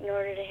to eat in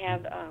order to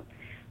have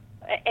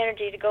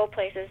energy to go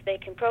places. They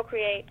can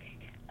procreate.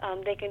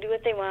 They can do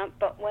what they want.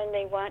 But when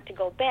they want to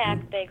go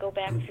back, they go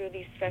back through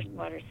these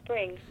freshwater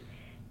springs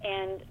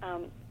and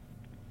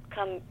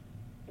come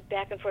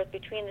back and forth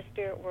between the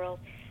spirit world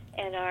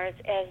and ours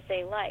as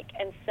they like.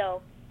 And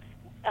so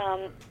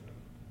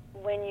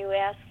when you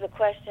ask the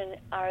question,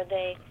 are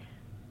they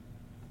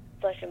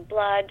flesh and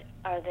blood?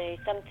 Are they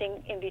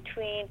something in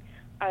between?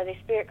 Are they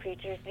spirit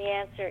creatures? The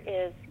answer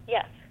is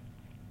yes.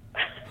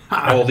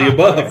 All the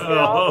above. They're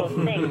all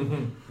those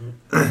things.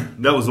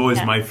 That was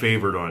always my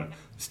favorite on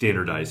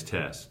standardized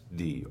tests.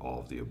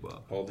 All of the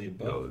above. All the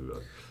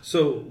above.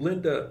 So,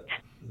 Linda,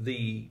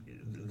 the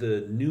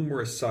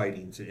numerous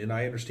sightings, and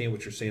I understand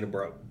what you're saying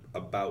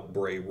about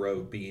Bray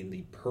Road being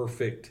the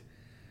perfect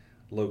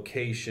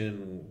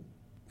location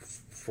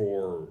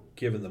for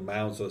given the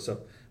mounds and stuff.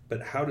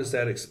 But how does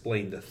that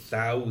explain the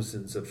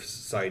thousands of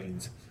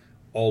sightings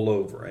all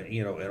over? And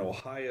in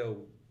Ohio,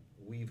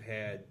 we've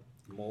had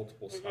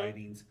multiple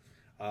sightings.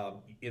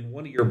 In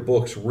one of your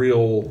books,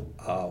 Real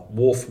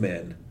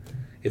Wolfmen,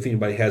 if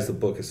anybody has the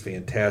book, it's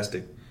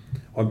fantastic.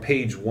 On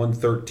page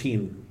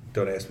 113,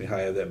 don't ask me how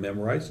I have that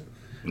memorized,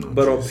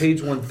 but on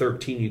page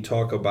 113, you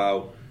talk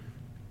about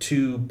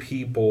 2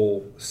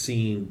 people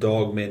seeing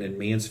dogmen in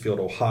Mansfield,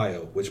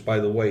 Ohio, which, by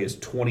the way, is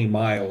 20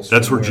 miles.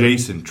 That's where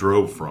Jason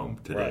drove from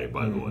today, right.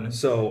 By the way.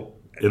 So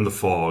in the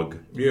fog.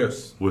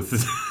 Yes.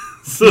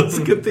 So it's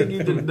a good thing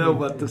you didn't know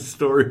about this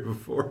story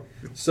before.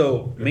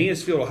 So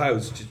Mansfield, Ohio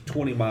is just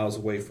 20 miles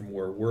away from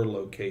where we're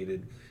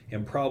located,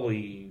 and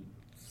probably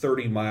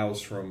 30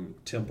 miles from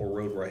Temple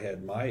Road, where I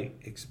had my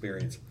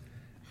experience.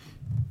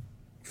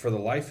 For the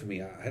life of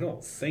me, I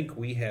don't think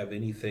we have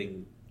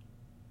anything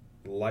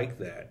like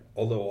that.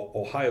 Although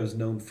Ohio is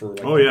known for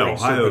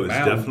Ohio is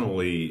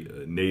definitely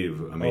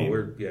native. I mean,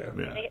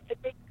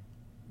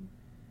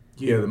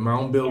 the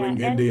mound building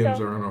Indians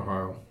are in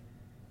Ohio.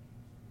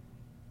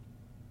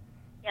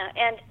 Yeah,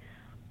 and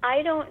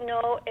I don't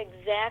know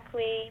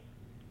exactly,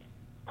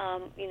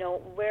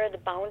 where the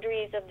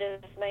boundaries of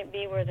this might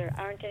be, where there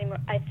aren't anymore.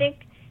 I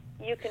think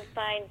you can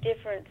find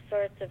different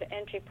sorts of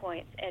entry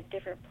points at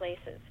different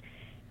places.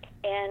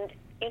 And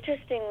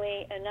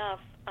interestingly enough,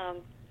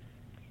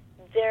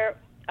 there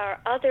are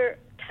other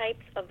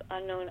types of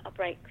unknown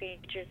upright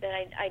creatures that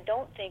I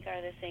don't think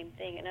are the same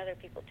thing, and other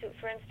people too.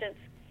 For instance,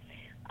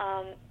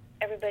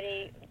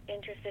 everybody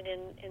interested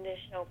in this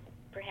show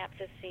perhaps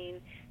has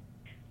seen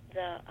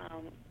the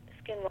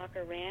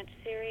Skinwalker Ranch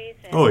series.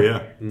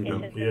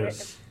 And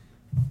yes.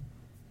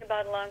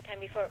 About a long time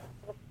before.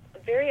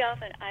 Very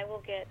often I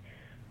will get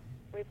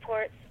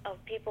reports of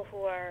people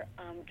who are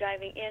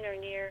driving in or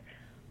near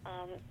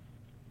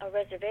a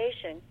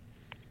reservation,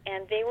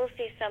 and they will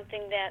see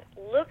something that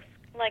looks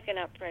like an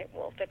upright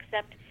wolf,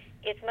 except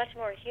it's much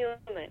more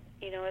human.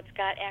 It's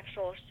got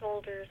actual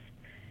shoulders,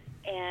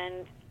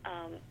 and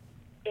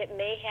it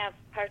may have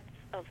parts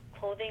of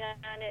clothing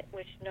on it,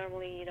 which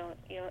normally you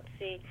don't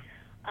see.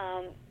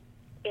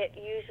 It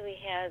usually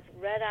has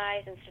red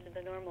eyes instead of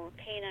the normal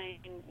canine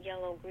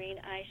yellow-green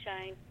eye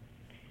shine,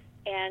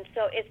 and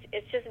so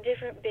it's just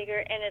different, bigger,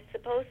 and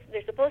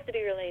they're supposed to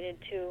be related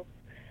to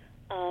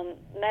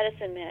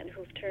medicine men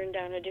who've turned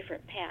down a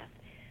different path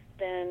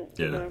than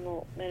the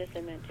normal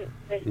medicine men too.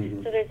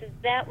 So there's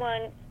that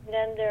one.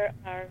 Then there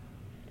are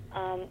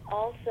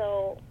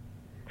also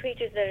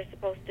creatures that are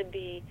supposed to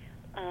be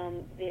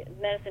the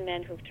medicine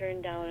men who've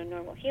turned down a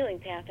normal healing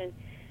path, and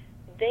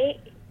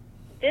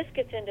this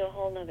gets into a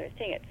whole other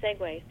thing. It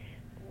segues.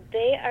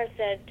 They are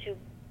said to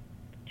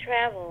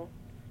travel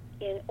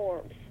in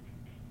orbs,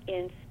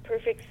 in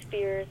perfect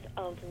spheres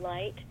of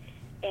light,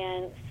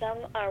 and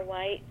some are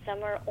white,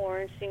 some are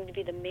orange, seem to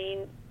be the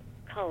main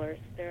colors.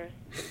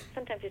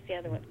 Sometimes you see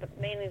other ones, but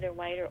mainly they're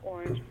white or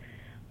orange,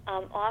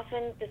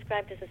 often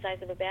described as the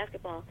size of a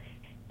basketball.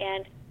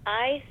 And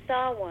I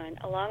saw one,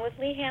 along with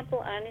Lee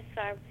Hampel on his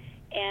farm,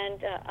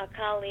 and a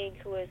colleague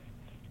who is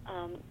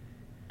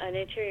an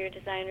interior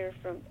designer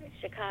from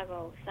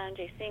Chicago,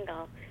 Sanjay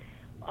Singhal.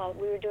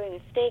 We were doing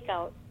a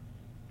stakeout.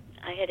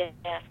 I had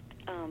asked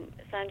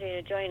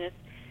Sanjay to join us,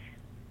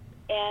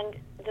 and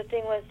the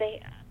thing was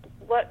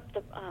what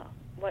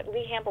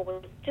Lee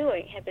Hampel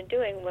had been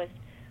doing was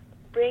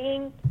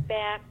bringing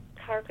back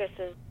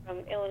carcasses from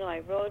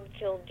Illinois,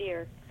 road-killed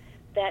deer,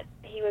 that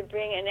he would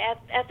bring. And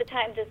at the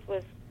time, this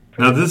was.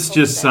 Now this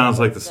just sounds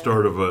like the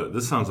start of a.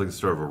 This sounds like the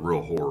start of a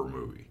real horror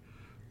movie.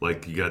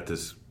 Like you got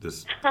this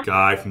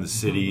guy from the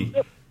city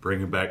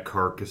bringing back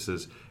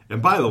carcasses.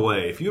 And by the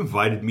way, if you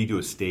invited me to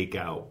a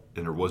stakeout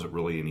and there wasn't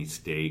really any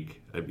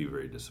steak, I'd be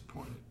very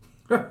disappointed.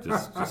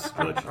 Just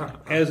to let you know.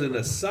 As an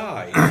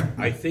aside,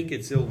 I think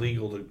it's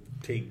illegal to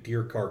take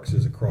deer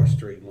carcasses across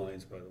straight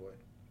lines. By the way,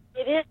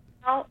 it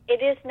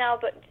is now.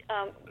 But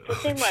the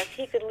thing was,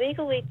 he could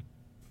legally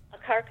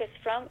carcass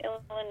from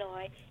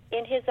Illinois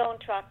in his own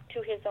truck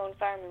to his own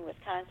farm in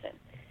Wisconsin.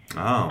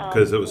 Oh,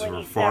 because it was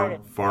when for he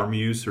farm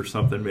use or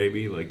something,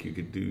 maybe, like you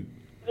could do.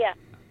 Yeah.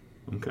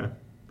 Okay.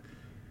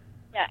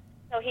 Yeah.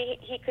 So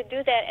he could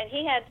do that, and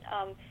he had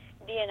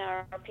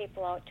DNR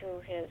people out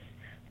to his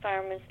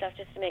farm and stuff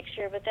just to make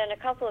sure. But then a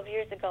couple of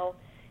years ago,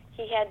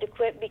 he had to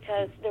quit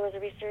because there was a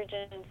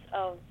resurgence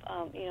of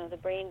the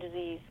brain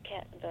disease,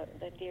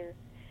 the deer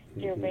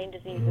brain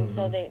disease, and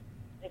so they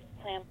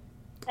clamped.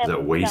 Is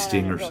that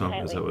wasting or real something?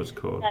 tightly. Is that what it's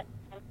called? But,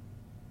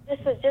 this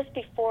was just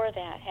before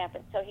that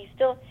happened. So he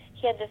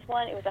had this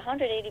one. It was a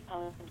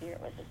 180-pound deer. It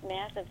was this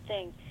massive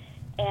thing,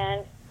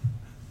 and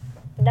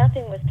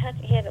nothing was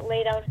touched. He had it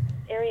laid out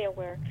area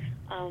where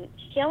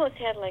he almost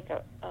had like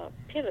a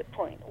pivot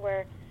point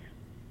where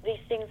these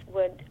things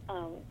would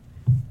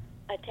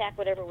attack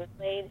whatever was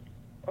laid,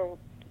 or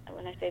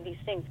when I say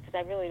these things, because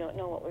I really don't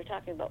know what we're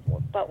talking about,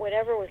 but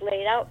whatever was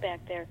laid out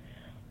back there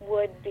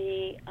would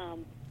be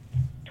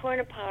torn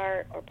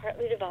apart or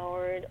partly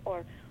devoured,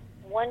 or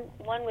one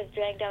was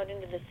dragged out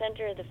into the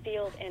center of the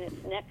field and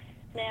its neck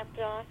snapped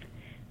off,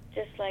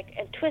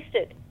 and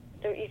twisted.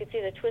 You could see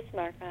the twist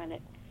mark on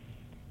it.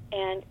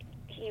 And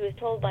he was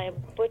told by a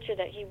butcher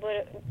that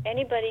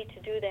anybody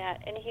to do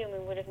that, any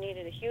human would have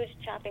needed a huge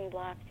chopping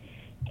block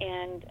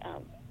and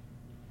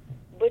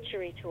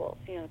butchery tools,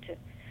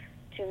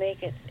 to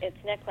make its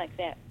neck like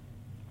that.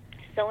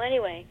 So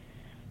anyway,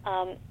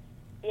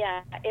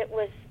 it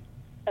was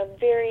a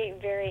very,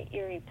 very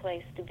eerie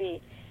place to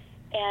be.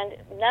 And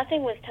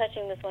nothing was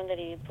touching this one that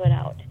he had put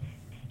out.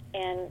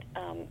 And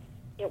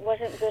it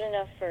wasn't good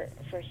enough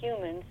for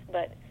humans,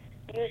 but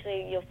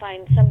usually you'll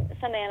find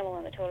some animal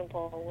on the totem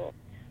pole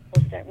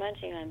will start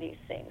munching on these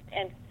things.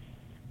 And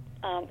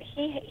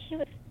he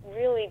was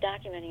really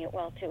documenting it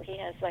well, too. He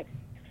has like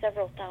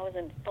several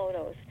thousand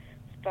photos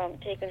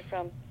taken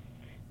from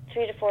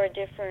 3 to 4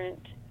 different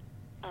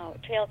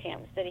trail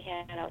cams that he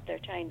had out there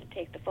trying to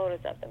take the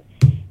photos of them.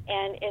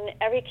 And in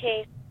every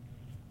case,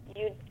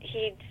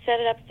 he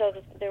set it up so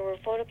that there were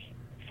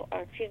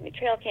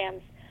trail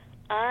cams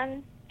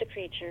on the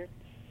creature,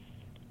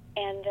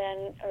 and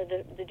then, or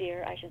the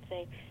deer, I should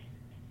say.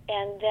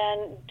 And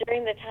then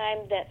during the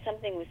time that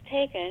something was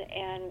taken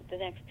and the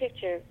next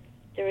picture,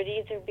 there would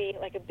either be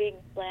like a big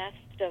blast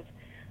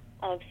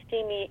of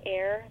steamy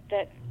air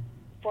that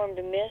formed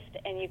a mist,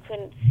 and you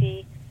couldn't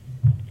see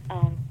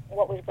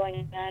what was going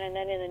on. And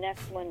then in the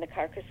next one, the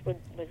carcass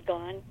was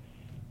gone,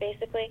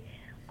 basically.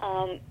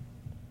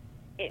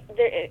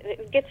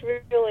 It gets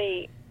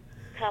really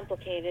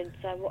complicated,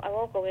 so I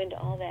won't go into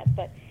all that.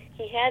 But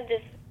he had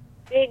this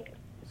big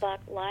buck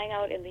lying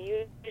out in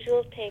the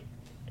usual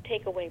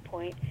takeaway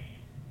point,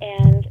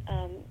 and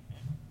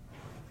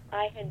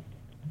I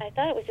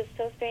thought it was just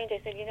so strange.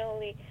 I said,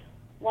 Lee,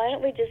 why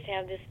don't we just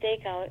have this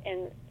stakeout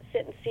and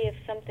sit and see if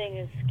something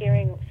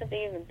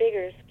even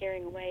bigger is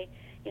scaring away,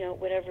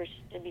 whatever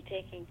should be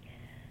taking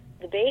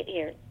the bait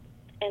here.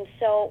 And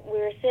so we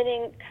were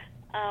sitting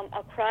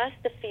across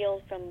the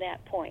field from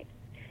that point,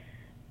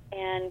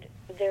 and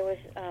there was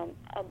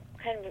a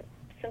kind of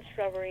some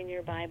shrubbery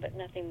nearby, but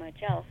nothing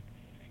much else.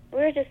 We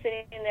were just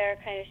sitting there,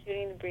 kind of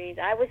shooting the breeze.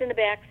 I was in the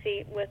back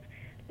seat with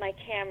my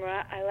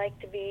camera. I like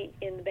to be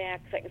in the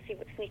back so I can see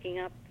what's sneaking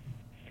up.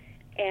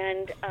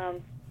 And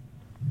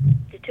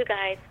the two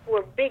guys who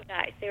were big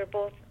guys, they were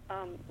both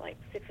like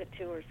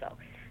 6'2" or so,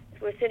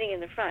 were sitting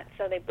in the front.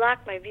 So they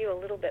blocked my view a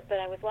little bit, but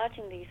I was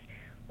watching these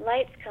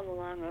lights come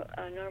along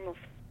a normal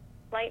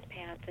flight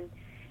path,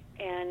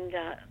 and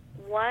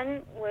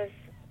one was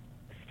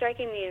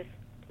striking me as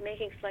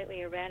making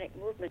slightly erratic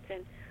movements,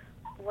 and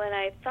when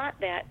I thought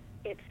that,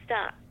 it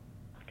stopped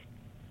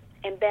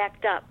and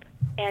backed up,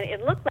 and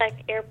it looked like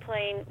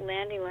airplane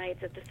landing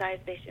lights at the size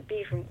they should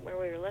be from where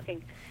we were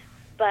looking.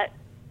 But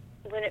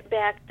when it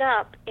backed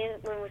up, when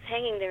it was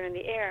hanging there in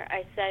the air,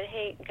 I said,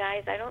 "Hey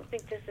guys, I don't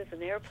think this is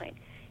an airplane."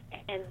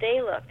 And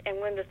they looked,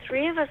 and when the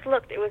three of us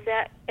looked, it was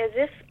as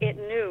if it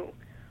knew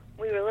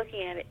we were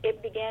looking at it.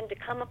 It began to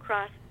come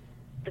across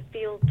the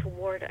field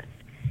toward us,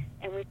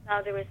 and we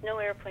saw there was no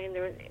airplane.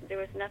 There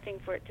was nothing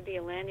for it to be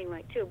a landing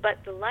light too,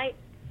 but the light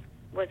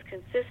was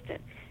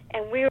consistent,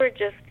 and we were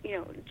just,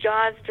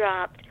 jaws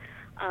dropped.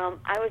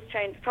 I was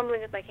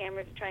fumbling with my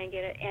camera to try and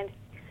get it, and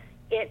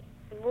it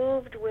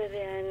moved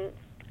within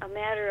a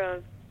matter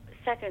of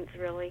seconds,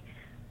 really,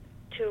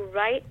 to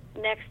right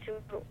next to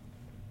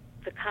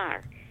the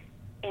car,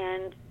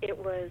 and it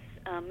was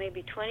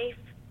maybe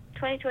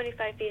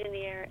 25 feet in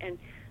the air and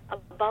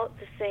about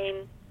the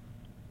same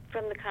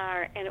from the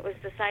car, and it was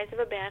the size of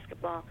a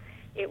basketball.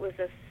 It was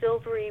a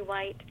silvery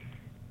white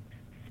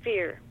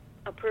sphere,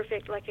 a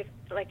perfect, like it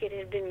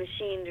had been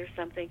machined or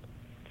something.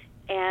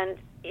 And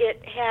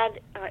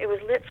it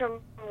was lit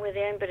from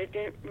within, but it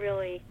didn't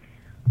really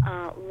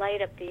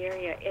light up the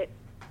area. It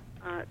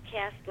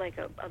cast like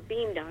a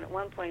beam down at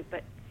one point,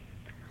 but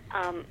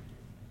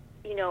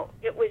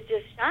it was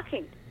just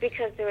shocking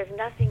because there was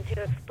nothing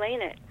to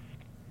explain it.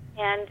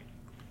 And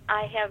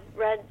I have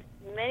read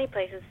many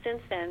places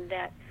since then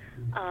that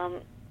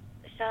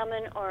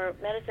shaman or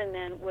medicine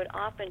men would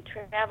often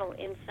travel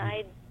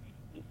inside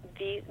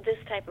be this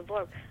type of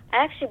orb.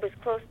 I actually was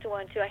close to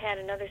one, too. I had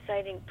another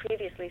sighting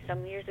previously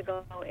some years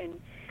ago in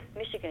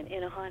Michigan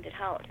in a haunted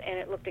house, and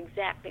it looked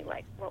exactly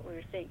like what we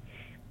were seeing.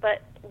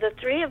 But the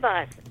three of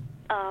us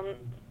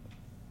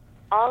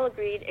all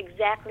agreed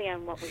exactly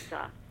on what we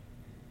saw.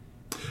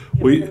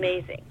 It was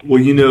amazing.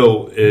 Well, you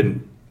know,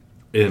 and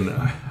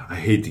I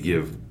hate to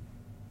give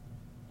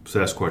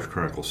Sasquatch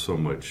Chronicles so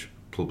much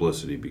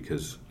publicity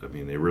because, I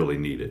mean, they really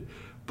need it.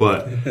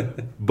 But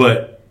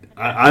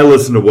I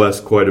listen to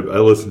Wes I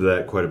listen to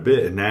that quite a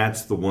bit, and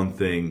that's the one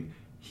thing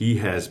he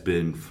has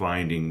been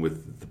finding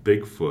with the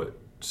Bigfoot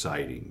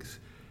sightings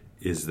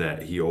is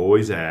that he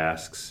always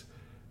asks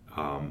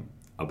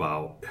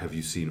about, have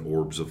you seen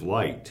orbs of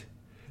light?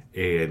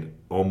 And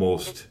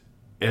almost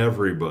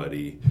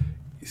everybody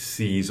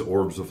sees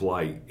orbs of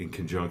light in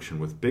conjunction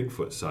with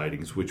Bigfoot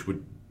sightings, which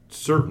would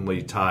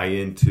certainly tie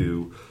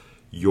into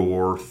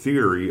your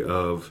theory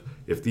of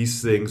if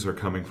these things are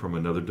coming from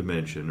another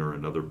dimension or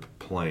another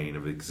plane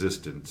of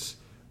existence,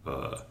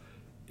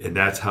 and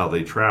that's how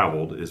they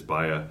traveled is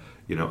by a,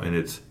 you know, and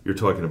it's, you're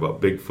talking about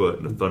Bigfoot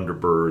and the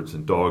Thunderbirds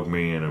and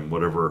Dogman and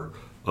whatever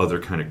other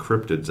kind of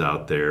cryptids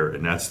out there,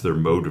 and that's their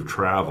mode of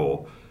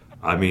travel.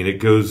 I mean, it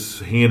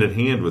goes hand in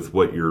hand with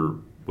what you're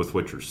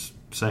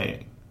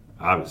saying,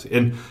 obviously.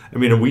 And I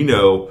mean, we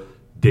know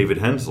David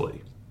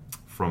Hensley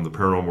from the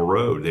Paranormal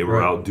Road. They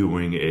were out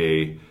doing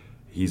they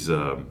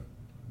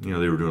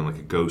were doing like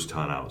a ghost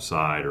hunt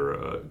outside or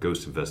a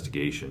ghost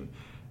investigation,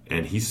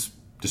 and he's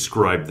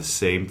described the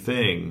same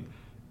thing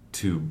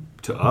to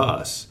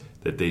us,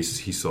 that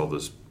he saw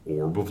this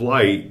orb of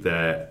light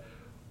that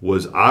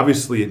was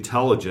obviously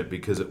intelligent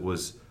because it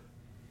was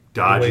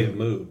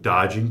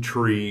dodging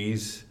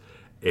trees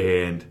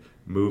and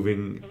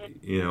moving,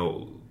 you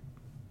know,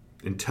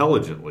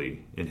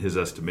 intelligently in his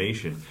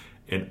estimation.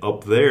 And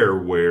up there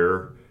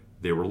where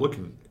they were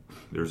looking,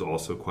 there's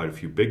also quite a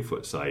few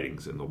Bigfoot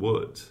sightings in the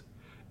woods.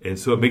 And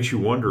so it makes you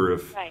wonder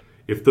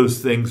if those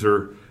things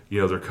are, you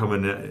know, they're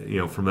coming, you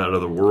know, from that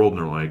other world,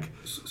 and they're like,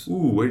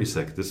 ooh, wait a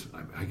second,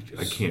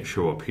 I can't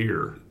show up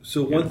here.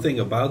 So one thing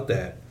about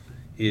that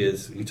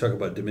is, you talk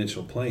about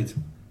dimensional planes.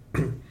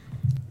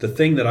 The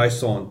thing that I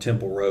saw on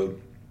Temple Road,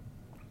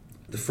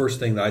 the first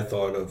thing that I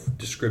thought of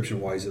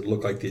description-wise, it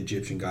looked like the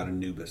Egyptian god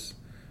Anubis.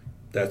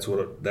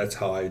 That's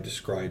how I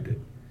described it.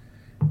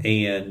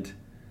 And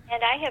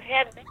I have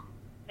had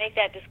make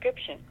that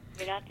description.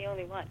 You're not the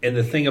only one. And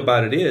the thing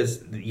about it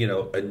is, you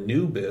know,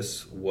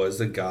 Anubis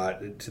was a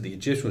god, to the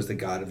Egyptian, was the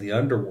god of the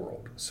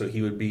underworld. So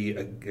he would be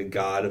a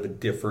god of a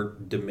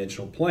different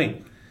dimensional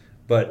plane.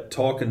 But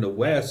talking to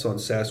Wes on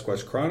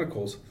Sasquatch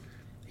Chronicles,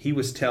 he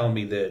was telling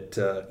me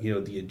that, you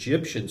know, the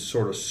Egyptians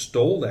sort of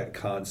stole that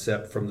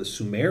concept from the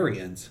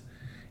Sumerians.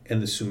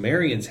 And the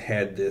Sumerians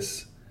had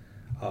this,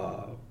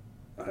 I'm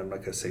not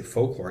going to say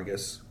folklore, I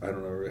guess. I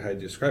don't know how to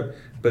describe it.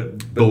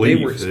 But belief.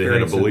 They were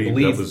experiencing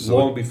belief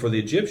long before the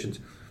Egyptians.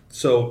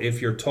 So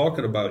if you're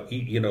talking about,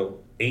 you know,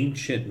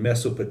 ancient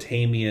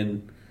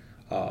Mesopotamian,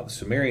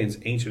 Sumerians,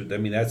 ancient, I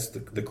mean, that's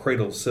the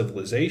cradle of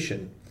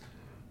civilization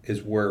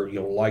is where, you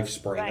know, life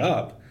sprang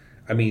up.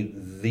 I mean,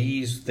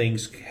 these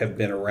things have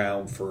been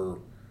around for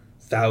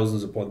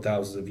thousands upon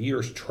thousands of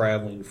years,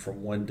 traveling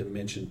from one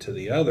dimension to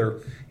the other,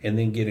 and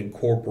then get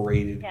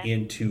incorporated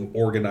into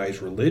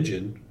organized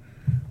religion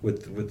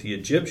with the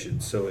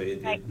Egyptians. So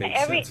it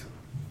makes sense.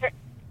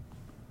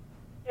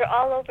 They're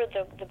all over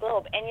the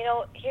globe. And, you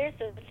know, here's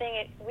the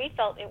thing. We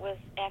felt it was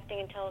acting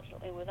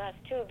intelligently with us,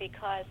 too,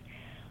 because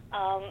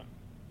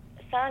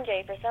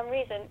Sanjay, for some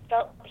reason,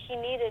 felt he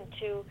needed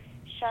to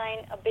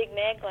shine a big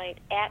mag light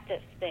at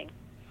this thing.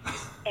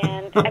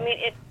 And, I mean,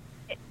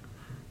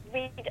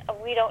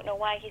 we don't know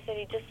why. He said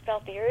he just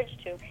felt the urge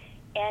to.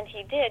 And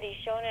he did. He's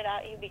shown it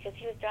out, because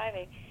he was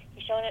driving.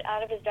 He's shown it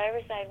out of his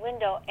driver's side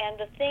window. And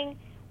the thing,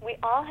 we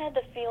all had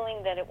the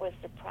feeling that it was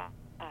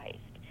surprised.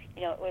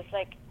 You know, it was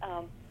like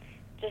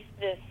just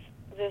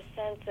this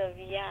sense of,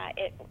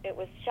 it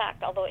was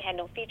shocked, although it had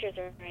no features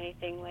or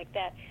anything like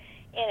that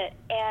in it.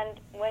 And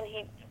when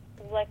he,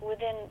 like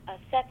within a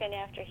second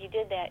after he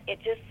did that, it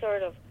just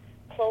sort of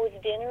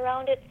closed in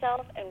around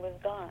itself and was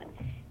gone.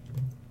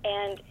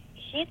 And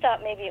he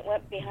thought maybe it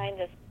went behind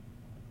this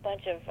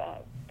bunch of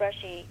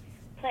brushy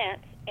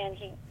plants, and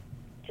he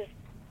just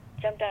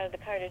jumped out of the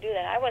car to do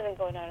that. I wasn't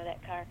going out of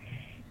that car,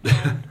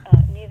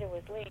 and neither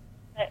was Lee.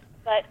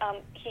 But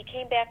he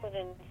came back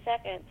within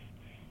seconds,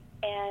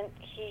 and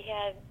he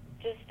had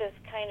just this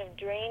kind of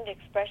drained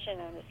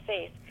expression on his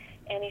face.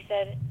 And he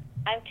said,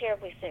 "I'm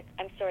terribly sick.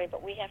 I'm sorry,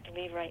 but we have to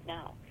leave right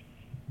now."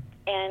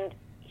 And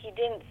he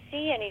didn't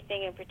see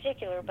anything in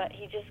particular, but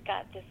he just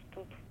got this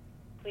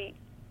complete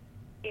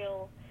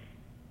ill,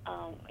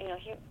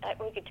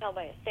 we could tell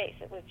by his face.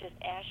 It was just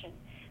ashen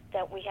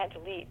that we had to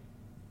leave.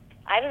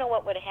 I don't know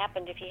what would have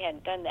happened if he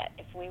hadn't done that,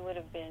 if we would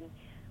have been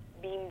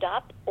beamed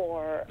up,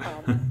 or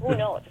who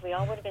knows, if we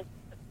all would have been.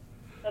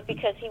 But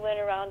because he went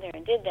around there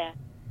and did that,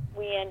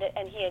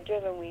 and he had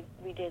driven,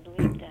 we did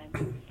leave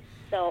then.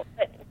 So,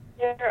 but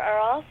there are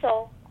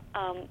also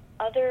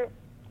other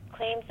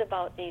claims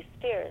about these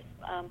spheres.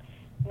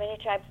 Many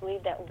tribes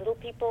believe that little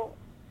people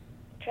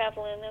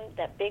travel in them,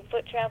 that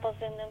Bigfoot travels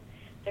in them.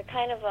 They're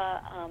kind of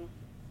a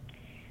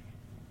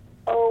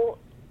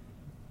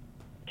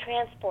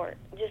transport,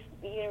 just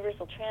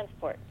universal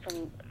transport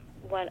from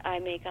what I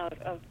make out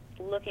of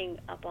looking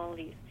up all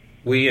these.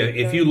 Well, yeah,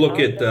 if you look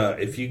at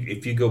if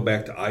you go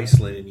back to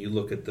Iceland and you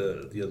look at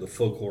the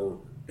folklore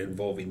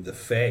involving the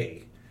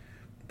Fae,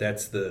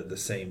 that's the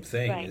same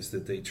thing, right. Is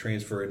that they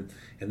transfer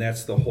and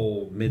that's the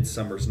whole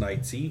Midsummer's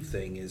Night's Eve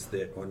thing, is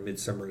that on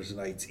Midsummer's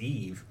Night's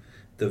Eve,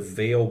 the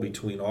veil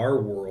between our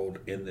world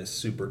and this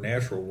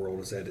supernatural world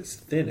is at its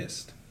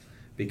thinnest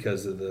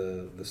because of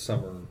the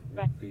summer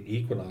right.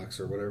 equinox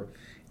or whatever,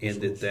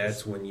 and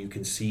that's when you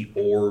can see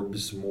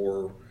orbs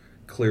more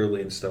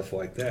clearly and stuff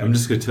like that. I'm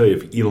just going to tell you,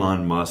 if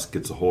Elon Musk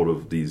gets a hold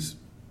of this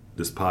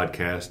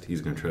podcast,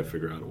 he's going to try to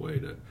figure out a way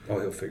to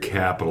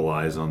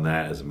capitalize on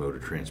that as a mode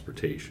of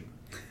transportation.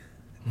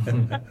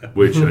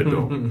 Which I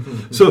don't.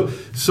 So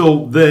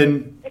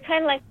then they're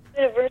kind of like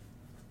universal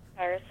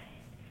cars.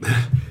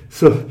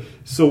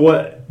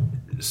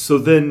 So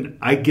then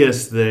I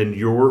guess then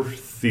your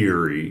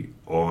theory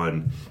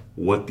on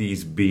what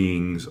these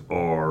beings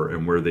are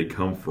and where they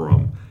come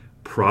from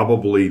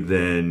probably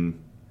then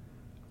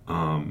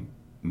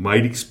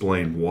might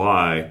explain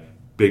why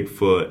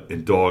Bigfoot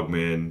and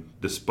Dogman,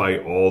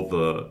 despite all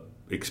the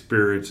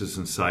experiences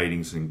and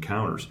sightings and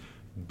encounters,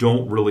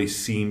 don't really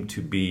seem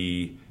to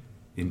be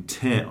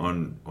intent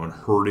on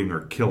hurting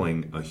or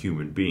killing a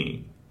human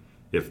being.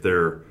 If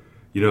they're,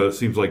 it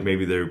seems like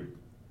maybe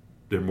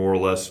they're more or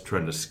less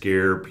trying to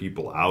scare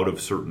people out of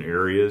certain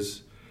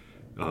areas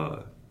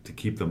to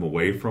keep them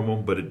away from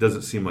them, but it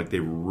doesn't seem like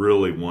they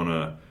really want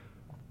to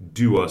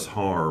do us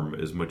harm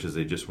as much as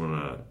they just want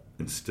to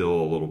instill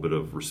a little bit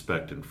of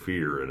respect and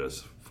fear in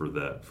us for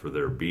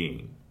their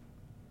being.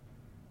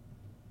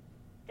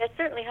 That's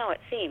certainly how it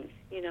seems,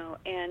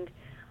 and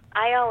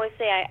I always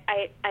say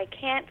I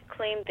can't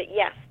claim that,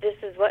 yes, this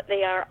is what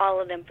they are, all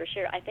of them for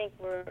sure. I think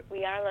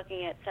we are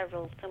looking at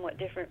several somewhat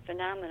different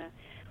phenomena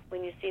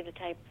when you see the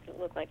types that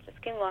look like the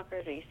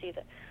skinwalkers, or you see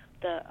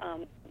the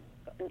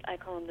I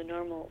call them the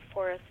normal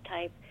forest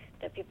type,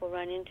 that people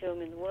run into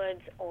them in the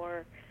woods,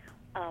 or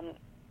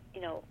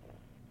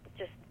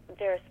just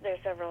there are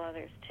several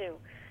others too.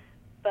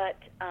 But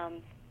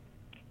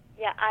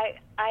yeah, I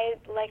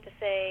like to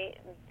say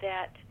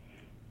that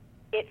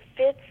this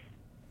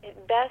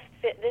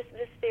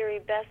theory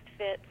best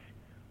fits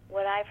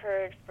what I've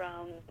heard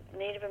from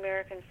Native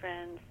American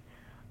friends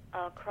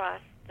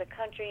across the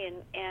country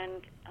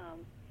and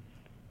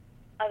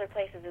other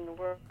places in the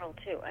world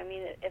too. I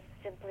mean, it's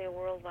simply a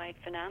worldwide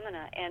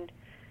phenomena, and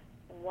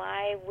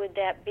why would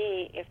that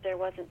be if there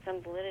wasn't some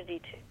validity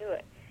to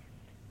it?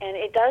 And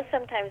it does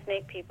sometimes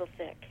make people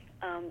sick.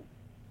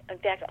 In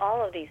fact,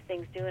 all of these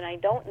things do, and I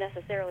don't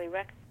necessarily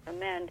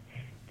recommend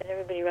that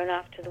everybody run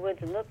off to the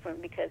woods and look for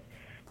them, because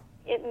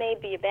it may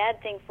be a bad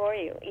thing for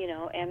you,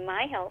 and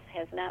my health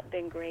has not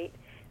been great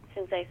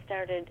since I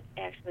started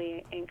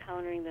actually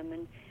encountering them,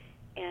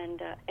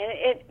 and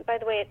it, by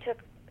the way,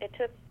 it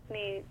took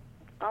me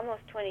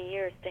almost 20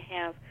 years to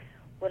have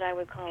what I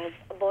would call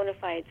a bona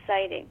fide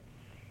sighting.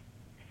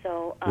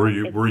 So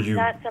it's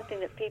not something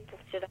that people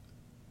should.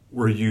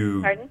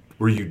 Pardon?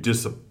 Were you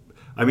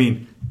I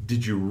mean,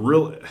 did you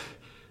really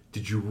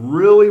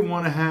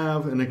want to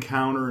have an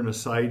encounter and a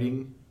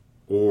sighting,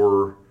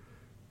 or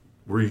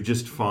were you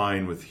just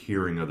fine with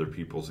hearing other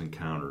people's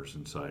encounters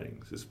and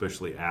sightings,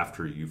 especially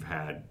after you've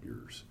had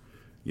yours?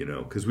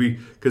 Because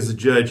the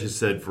judge has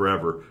said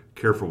forever,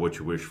 careful what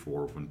you wish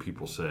for. When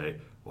people say,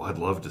 "Well, I'd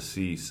love to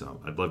see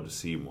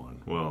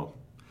one." Well,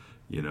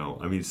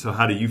 I mean, so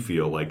how do you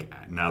feel like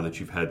now that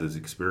you've had those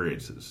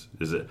experiences?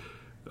 Is it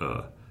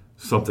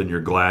something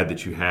you're glad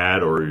that you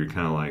had, or you're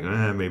kind of like,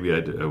 maybe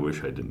I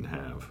wish I didn't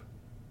have?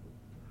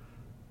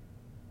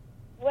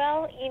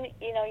 Well, you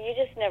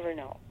just never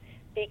know,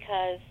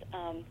 because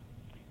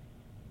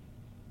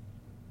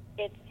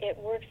it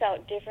works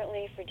out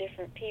differently for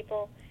different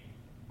people.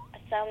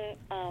 Some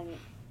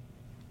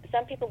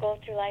people go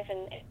through life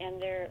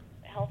and they're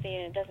healthy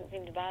and it doesn't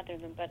seem to bother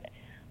them, but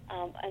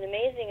an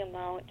amazing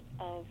amount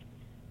of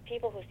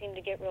people who seem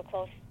to get real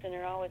close and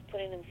are always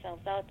putting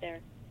themselves out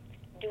there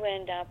do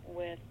end up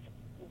with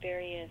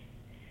various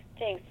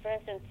things. For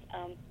instance,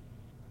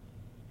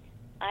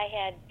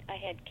 I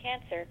had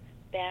cancer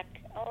back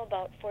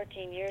about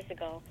 14 years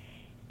ago,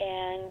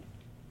 and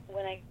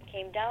when I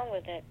came down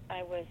with it,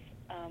 I was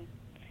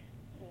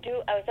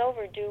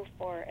overdue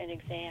for an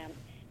exam,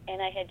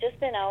 and I had just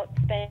been out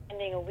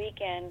spending a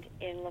weekend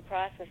in La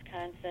Crosse,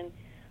 Wisconsin,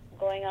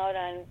 going out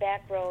on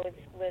back roads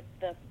with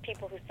the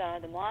people who saw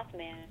the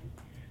Mothman,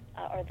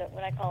 or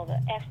I call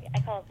it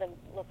the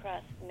La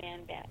Crosse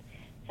man bat.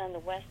 It's on the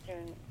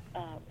western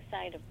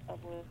side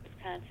of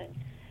Wisconsin,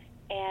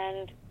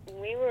 and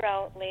we were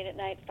out late at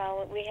night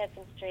we had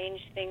some strange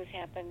things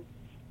happen,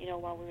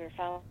 while we were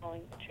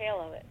following the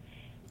trail of it.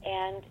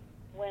 And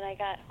when I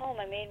got home,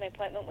 I made my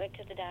appointment, went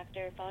to the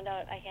doctor, found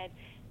out I had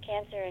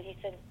cancer, and he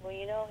said, well,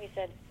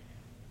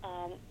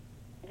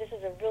 this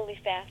is a really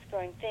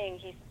fast-growing thing.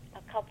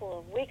 A couple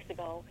of weeks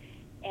ago,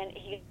 and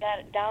he got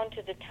it down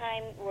to the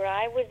time where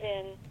I was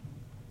in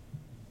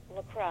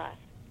La Crosse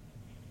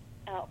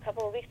a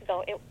couple of weeks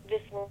ago.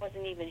 This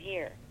wasn't even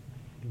here,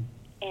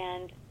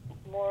 and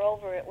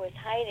moreover, it was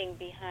hiding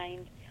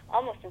behind,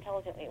 almost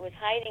intelligently, it was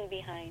hiding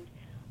behind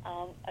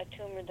a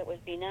tumor that was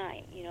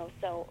benign.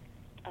 So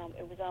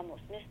it was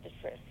almost missed at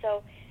first.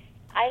 So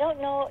I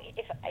don't know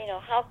if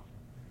how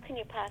can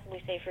you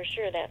possibly say for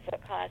sure that's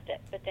what caused it?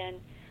 But then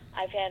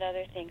I've had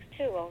other things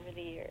too over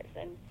the years,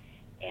 and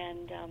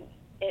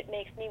it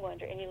makes me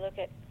wonder. And you look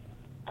at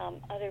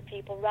other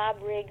people.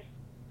 Rob Riggs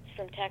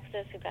from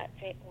Texas, who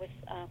was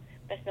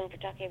best known for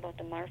talking about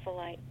the Marfa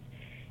lights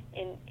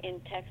in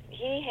Texas.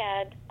 He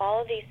had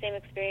all of these same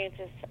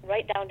experiences,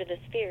 right down to the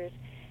spheres,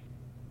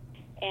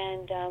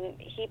 and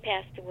he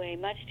passed away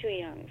much too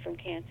young from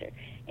cancer.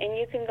 And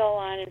you can go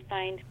on and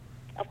find,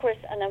 of course,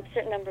 a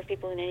certain number of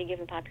people in any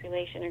given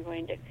population are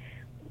going to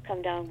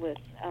come down with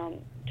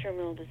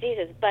terminal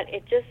diseases, but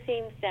it just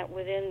seems that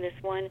within this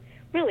one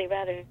really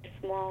rather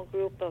small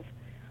group of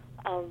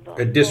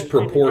a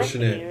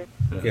disproportionate.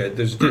 Yeah,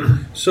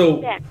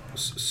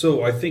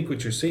 so I think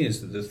what you're saying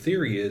is that the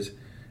theory is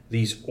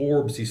these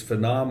orbs, these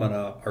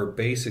phenomena, are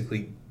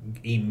basically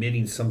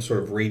emitting some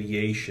sort of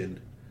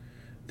radiation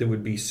that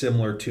would be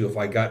similar to if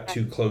I got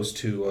too close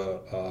to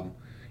a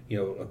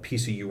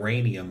piece of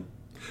uranium.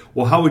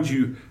 Well, how would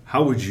you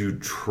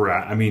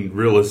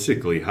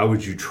realistically, how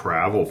would you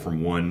travel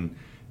from one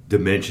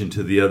dimension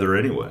to the other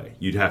anyway?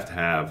 You'd have to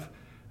have.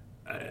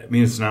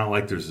 It's not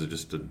like there's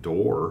just a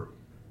door.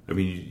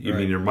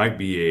 There might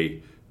be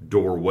a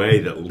doorway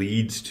that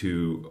leads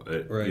to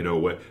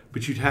way,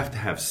 but you'd have to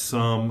have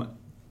some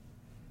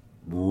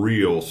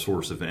real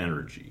source of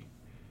energy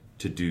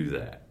to do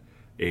that.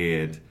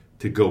 And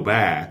to go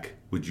back,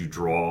 would you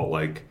draw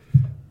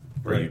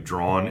are you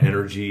drawing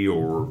energy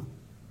or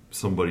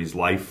somebody's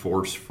life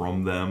force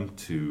from them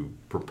to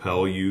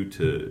propel you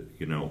to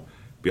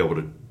be able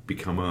to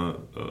become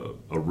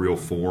a real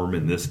form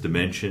in this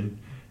dimension,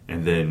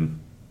 and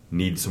then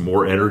need some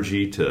more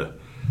energy to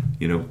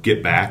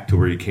get back to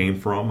where you came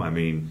from?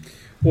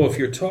 Well, if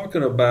you're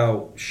talking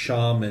about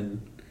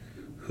shaman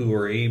who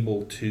are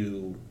able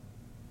to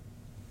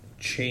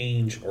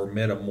change or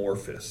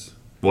metamorphose.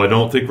 Well, I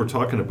don't think we're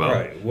talking about.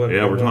 Right.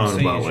 We're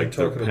talking about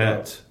their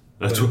pets.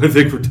 That's what I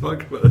think we're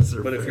talking about.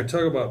 But if you're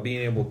talking about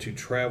being able to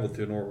travel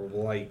through an orb of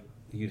light,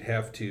 you'd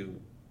have to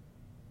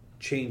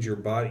change your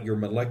body, your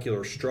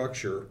molecular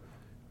structure,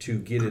 to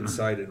get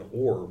inside an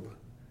orb.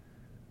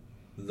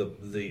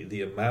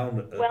 The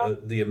amount,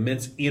 the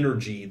immense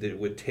energy that it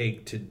would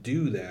take to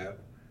do that,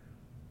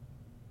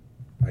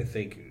 I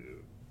think.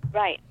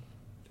 Right.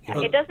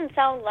 It doesn't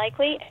sound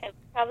likely,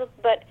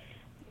 but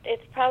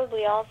it's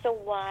probably also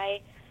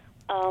why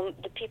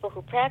the people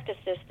who practice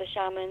this, the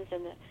shamans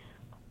and the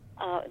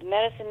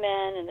medicine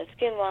men and the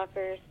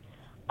skinwalkers,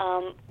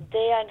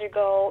 they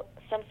undergo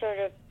some sort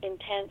of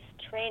intense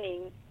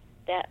training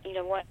that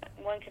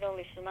one can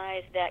only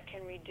surmise that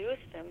can reduce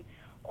them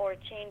or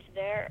change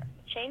their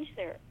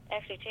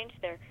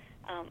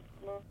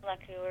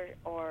molecular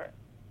or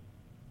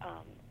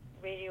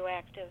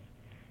radioactive.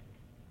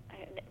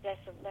 That's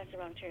the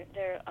wrong term.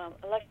 Their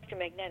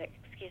electromagnetic,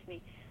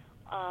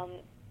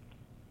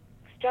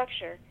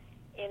 structure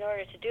in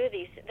order to do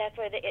these. That's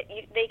why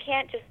they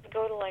can't just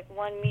go to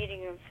one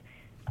meeting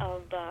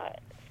of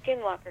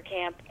Skinwalker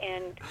camp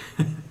and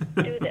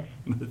do this.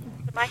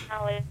 To my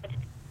knowledge,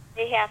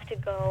 they have to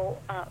go.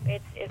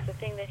 It's a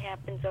thing that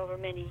happens over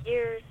many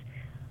years.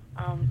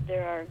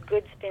 There are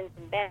good spins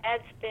and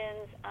bad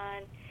spins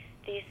on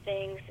these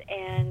things,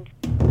 and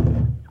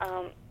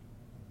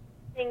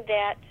thing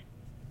that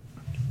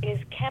is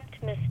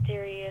kept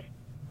mysterious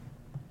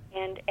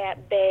and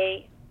at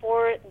bay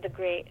for the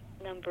great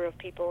number of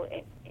people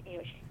in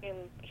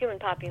human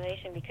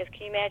population. Because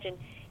can you imagine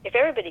if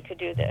everybody could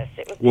do this?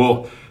 It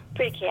would be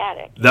pretty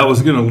chaotic. That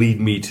was going to lead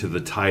me to the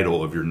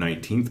title of your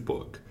 19th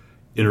book,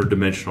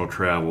 Interdimensional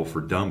Travel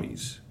for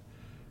Dummies.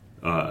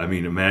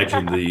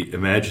 Imagine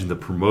the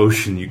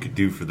promotion you could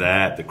do for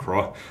that.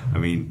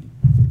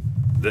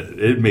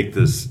 It'd make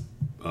this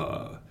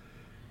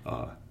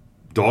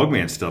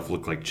Dogman stuff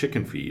look like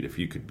chicken feed if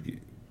you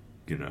could,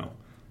 get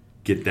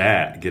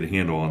a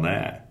handle on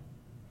that.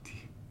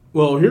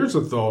 Well, here's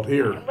a thought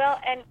here. Well,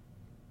 and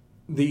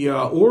the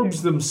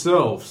orbs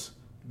themselves,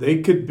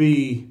 they could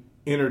be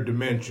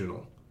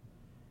interdimensional.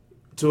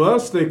 To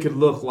us, they could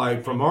look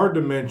like, from our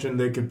dimension,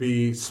 they could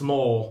be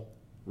small,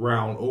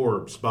 round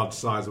orbs about the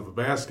size of a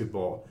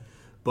basketball.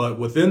 But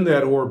within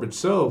that orb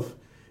itself,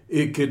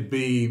 it could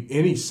be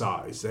any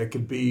size. That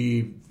could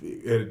be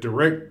a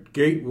direct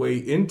gateway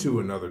into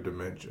another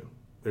dimension.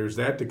 There's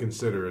that to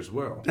consider as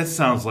well. That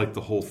sounds like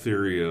the whole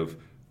theory of,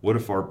 what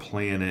if our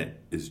planet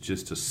is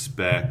just a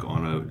speck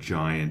on a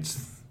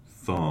giant's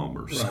thumb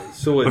or something? Right.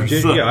 So, I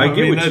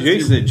get what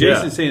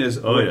Jason's saying is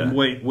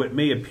what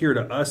may appear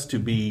to us to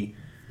be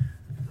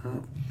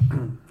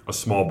a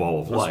small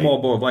ball of light. A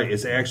small ball of light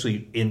is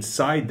actually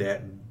inside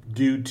that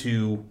due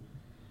to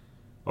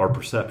our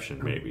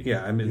perception, maybe.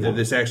 Yeah, I mean,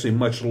 it's actually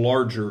much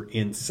larger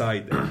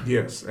inside there.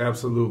 Yes,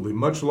 absolutely.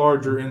 Much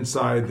larger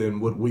inside than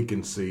what we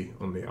can see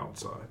on the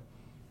outside.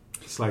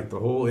 It's like the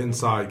whole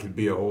inside could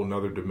be a whole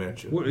nother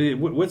dimension.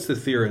 What's the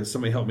theory? And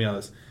somebody help me on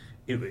this.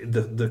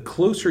 The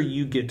closer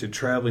you get to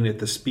traveling at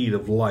the speed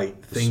of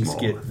light,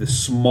 the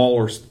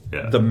smaller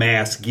the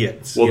mass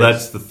gets. Well,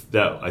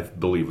 that I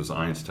believe was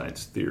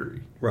Einstein's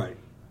theory. Right.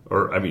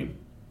 Or, I mean...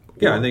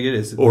 Yeah, I think it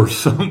is. Or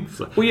some...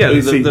 Well, yeah,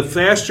 the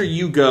faster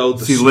you go,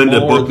 the smaller Linda,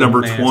 book number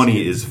the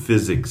 20 is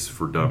Physics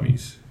for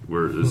Dummies.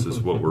 Where this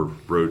is what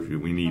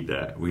we need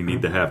that. We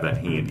need to have that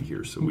handy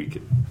here so we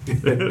can...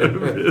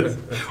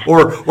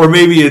 or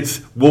maybe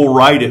we'll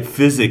write it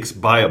Physics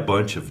by a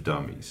bunch of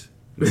dummies.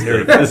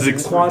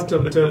 Physics.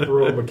 Quantum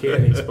temporal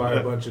mechanics by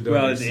a bunch of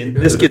dummies. Well, and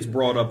this gets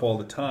brought up all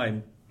the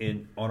time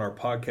on our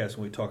podcast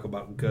when we talk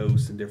about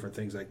ghosts and different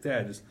things like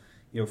that. Is,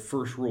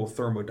 first rule of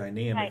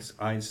thermodynamics,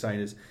 right. Einstein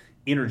is...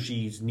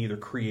 energy is neither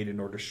created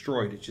nor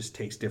destroyed; it just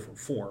takes different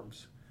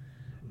forms.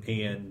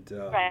 And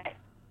right.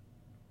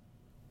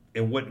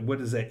 And what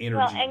does that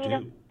energy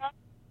do?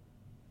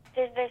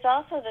 There's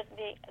also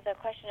the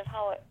question of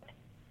how it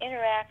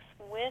interacts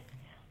with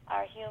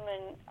our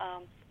human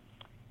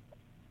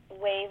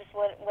waves,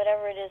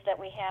 whatever it is that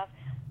we have.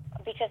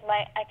 Because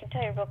I can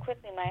tell you real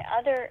quickly, my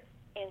other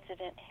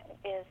incident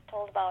is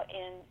told about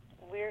in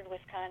Weird,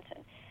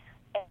 Wisconsin,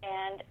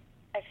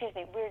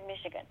 Weird,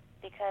 Michigan.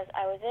 Because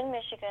I was in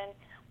Michigan,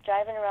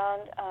 driving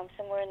around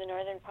somewhere in the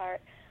northern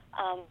part,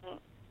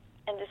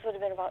 and this would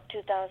have been about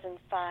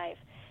 2005,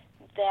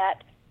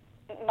 that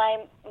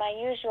my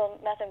usual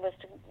method was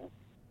to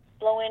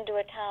blow into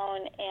a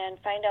town and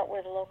find out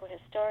where the local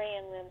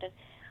historian lived. And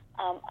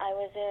I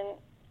was in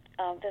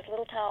this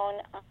little town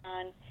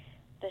on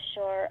the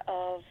shore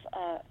of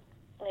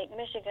Lake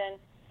Michigan,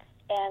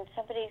 and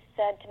somebody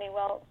said to me,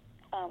 well,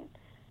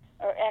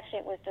 or actually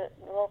it was the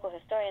local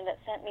historian that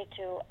sent me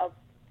to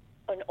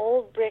an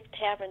old brick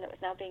tavern that was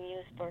now being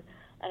used for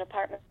an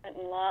apartment and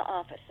law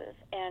offices.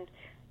 And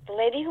the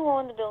lady who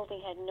owned the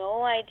building had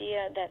no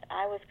idea that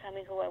I was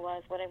coming, who I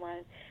was, what I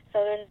wanted.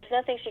 So there's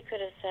nothing she could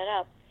have set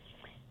up.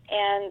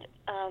 And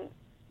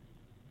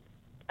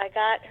I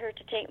got her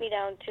to take me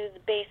down to the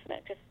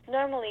basement, because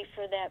normally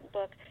for that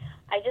book,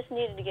 I just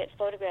needed to get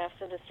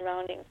photographs of the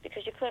surroundings,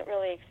 because you couldn't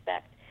really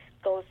expect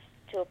ghosts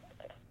to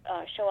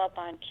show up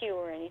on cue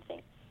or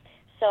anything.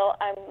 So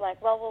I'm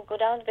like, well, we'll go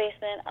down to the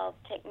basement. I'll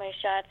take my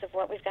shots of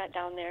what we've got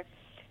down there.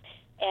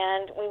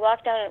 And we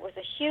walked down, and it was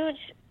a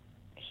huge,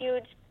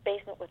 huge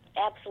basement with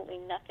absolutely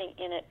nothing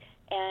in it.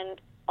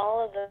 And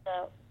all of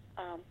the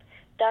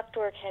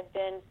ductwork had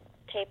been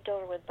taped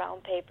over with brown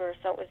paper,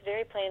 so it was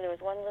very plain. There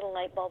was one little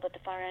light bulb at the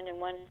far end and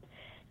one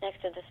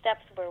next to the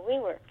steps where we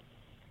were.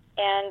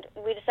 And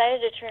we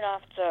decided to turn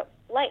off the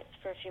lights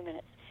for a few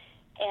minutes.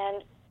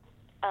 And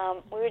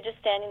we were just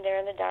standing there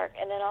in the dark,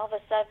 and then all of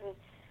a sudden,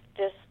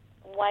 this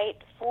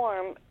white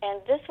form,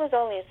 and this was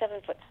only a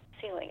 7-foot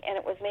ceiling, and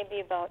it was maybe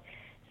about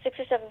 6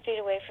 or 7 feet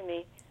away from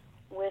me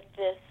with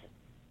this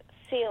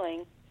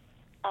ceiling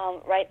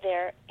right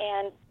there,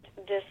 and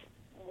this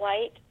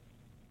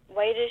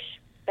whitish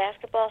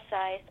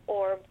basketball-sized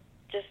orb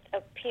just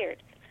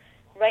appeared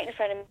right in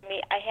front of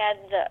me. I had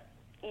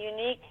the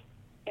unique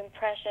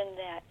impression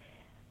that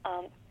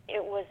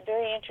it was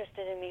very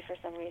interested in me for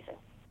some reason.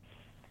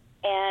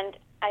 And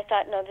I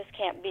thought, no, this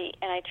can't be.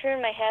 And I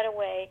turned my head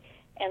away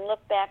and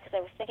looked back, because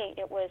I was thinking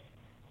it was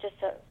just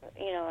a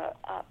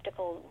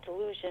optical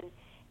delusion.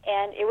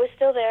 And it was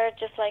still there,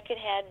 just like it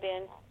had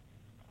been.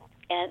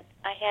 And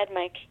I had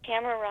my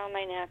camera around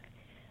my neck.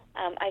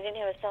 I didn't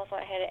have a cell phone.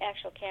 I had an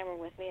actual camera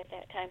with me at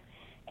that time.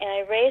 And I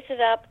raised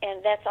it up,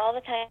 and that's all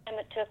the time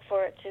it took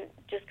for it to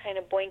just kind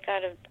of boink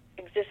out of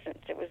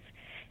existence. It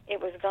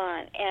was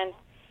gone. And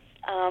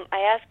I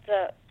asked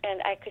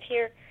and I could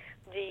hear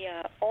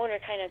the owner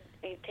kind of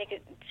take a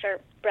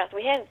sharp breath.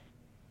 We hadn't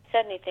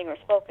said anything or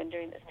spoken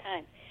during this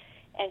time.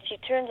 And she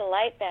turned the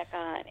light back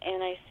on,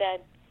 and I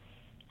said,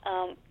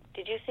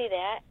 did you see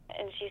that?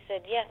 And she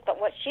said, yes. But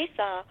what she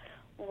saw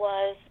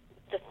was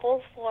the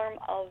full form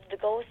of the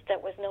ghost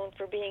that was known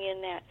for being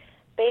in that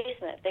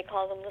basement. They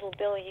called him Little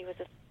Billy. He was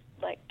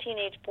a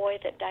teenage boy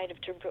that died of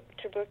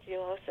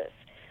tuberculosis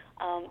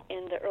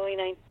in the early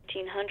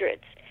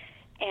 1900s,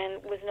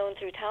 and was known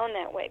through town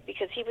that way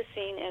because he was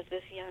seen as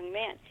this young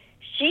man.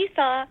 She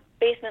saw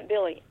Basement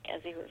Billy,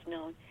 as he was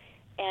known,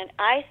 and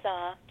I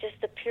saw just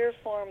the pure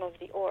form of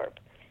the orb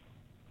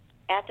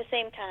at the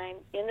same time,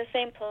 in the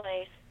same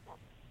place.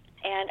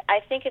 And I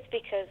think it's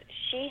because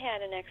she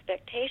had an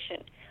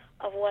expectation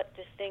of what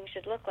this thing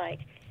should look like,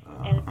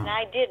 and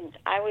I didn't.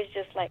 I was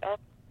just like, oh,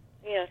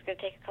 it's going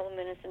to take a couple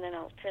minutes, and then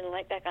I'll turn the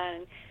light back on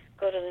and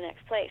go to the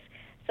next place.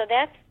 So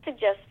that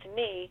suggests to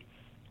me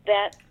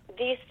that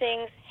these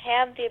things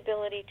have the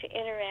ability to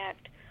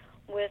interact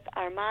with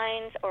our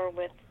minds or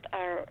with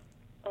our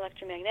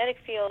electromagnetic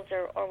fields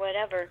or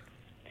whatever,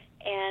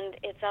 and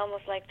it's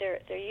almost like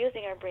they're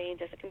using our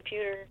brains as a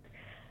computer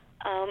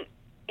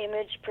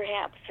image,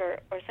 perhaps, or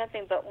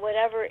something. But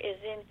whatever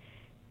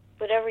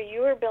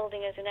you're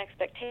building as an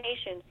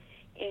expectation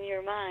in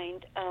your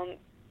mind,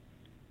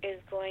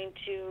 going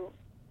to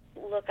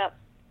look up,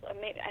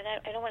 maybe,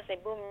 I don't want to say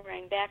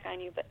boomerang back on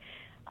you, but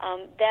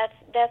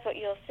that's what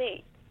you'll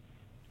see,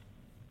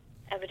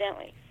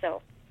 evidently.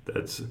 So that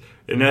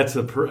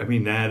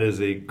is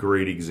a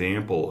great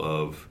example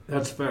of,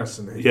 that's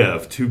fascinating. Yeah,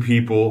 of two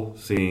people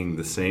seeing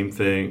the same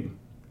thing.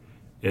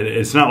 And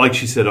it's not like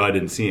she said, "Oh, I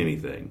didn't see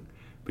anything,"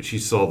 but she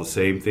saw the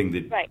same thing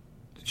that right.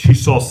 She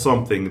saw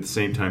something at the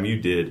same time you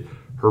did.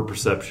 Her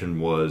perception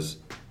was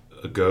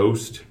a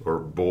ghost, or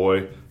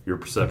boy, your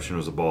perception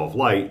was a ball of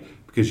light,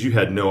 because you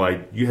had no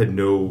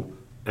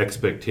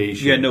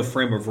expectation. You had no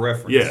frame of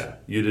reference. Yeah,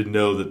 you didn't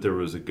know that there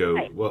was a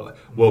ghost. Right.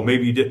 Well,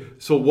 maybe you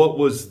did. So what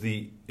was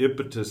the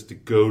impetus to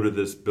go to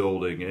this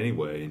building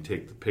anyway and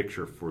take the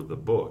picture for the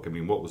book? I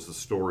mean, what was the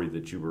story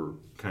that you were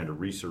kind of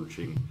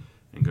researching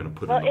and going to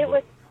put in the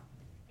book?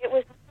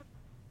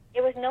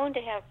 It was known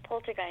to have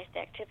poltergeist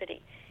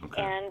activity, Okay.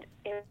 and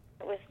it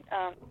was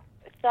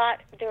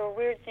thought there were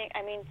weird things.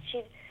 I mean,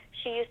 she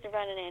used to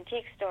run an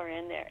antique store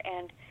in there,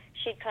 and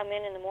she'd come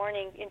in the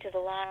morning into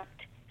the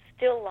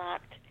still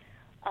locked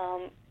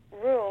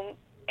room,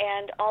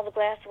 and all the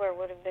glassware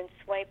would have been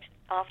swiped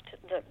off to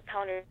the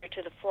counter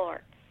to the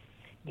floor.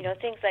 You know,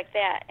 things like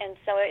that. And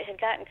so it had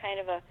gotten kind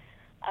of a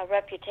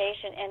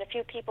reputation, and a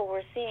few people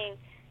were seeing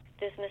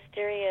this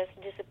mysterious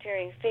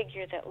disappearing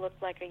figure that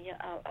looked like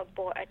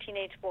a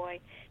teenage boy,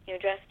 you know,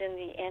 dressed in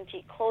the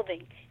antique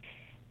clothing.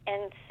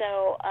 And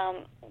so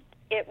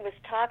it was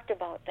talked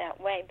about that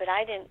way, but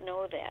I didn't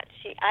know that.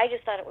 I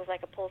just thought it was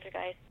like a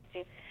poltergeist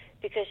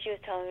because she was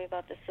telling me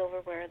about the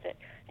silverware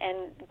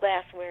and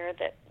glassware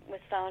that was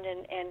found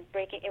and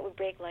breaking. It would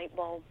break light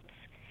bulbs,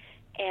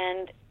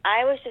 and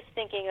I was just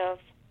thinking of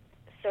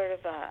sort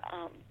of a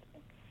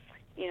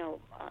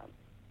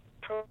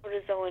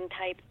protozoan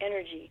type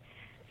energy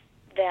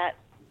that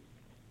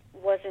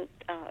wasn't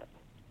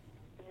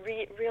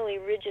really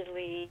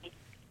rigidly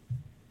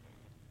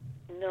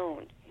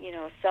known, you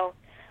know. So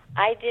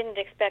I didn't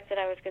expect that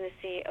I was going to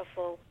see a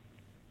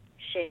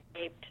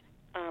full-shaped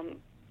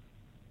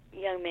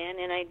young man,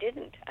 and I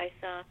didn't. I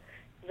saw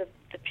the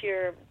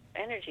pure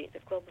energy, the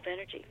globe of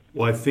energy.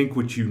 Well, I think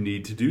what you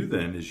need to do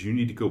then is you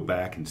need to go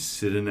back and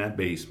sit in that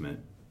basement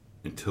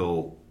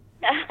until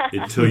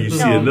you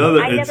see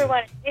another. I never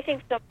wanted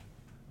anything so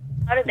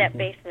out of that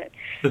basement.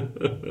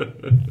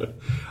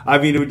 I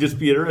mean, it would just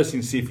be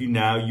interesting to see if you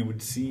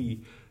would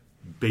see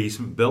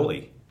Basement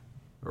Billy,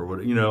 or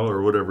what, you know,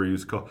 or whatever he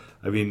was called.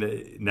 I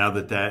mean, now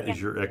that is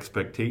your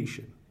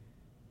expectation.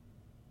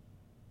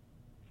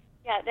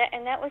 Yeah,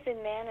 that was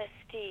in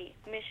Manistee,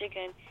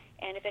 Michigan.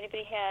 And if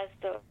anybody has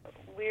the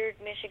Weird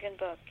Michigan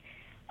book,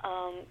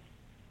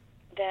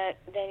 then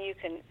you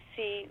can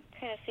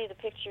kind of see the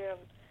picture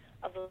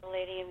of the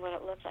lady and what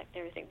it looks like and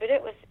everything. But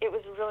it was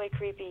really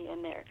creepy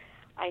in there.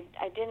 I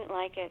didn't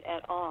like it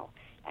at all.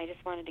 I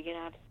just wanted to get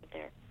out of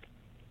there.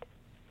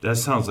 That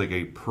sounds like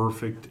a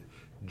perfect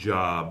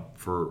job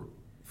for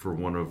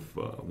one of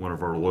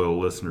our loyal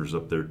listeners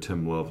up there,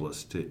 Tim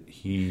Lovelace.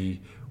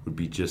 He would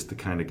be just the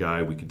kind of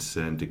guy we could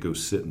send to go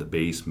sit in the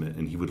basement,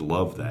 and he would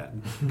love that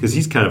because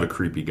he's kind of a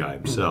creepy guy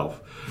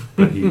himself.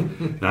 But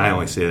and I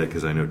only say that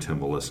because I know Tim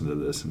will listen to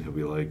this and he'll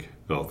be like,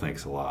 "Well,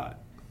 thanks a lot,"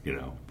 you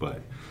know.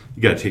 But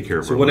you got to take care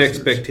of. So, what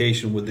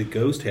expectation would the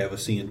ghost have of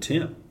seeing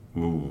Tim?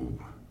 Ooh,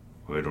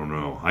 I don't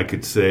know. I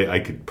could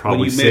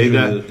probably say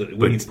that.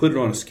 When you put it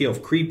on a scale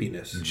of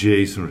creepiness,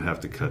 Jason would have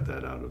to cut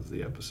that out of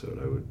the episode.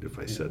 I would, if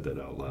I said that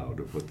out loud,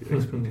 of what the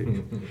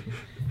expectation.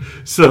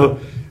 So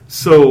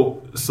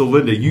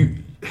Linda,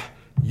 you've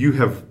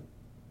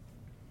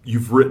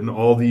written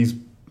all these,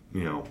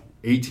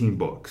 18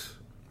 books,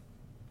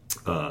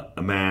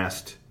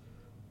 amassed.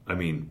 I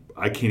mean,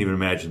 I can't even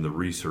imagine the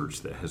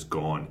research that has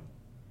gone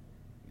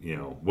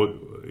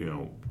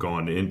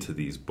into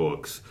these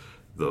books.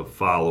 The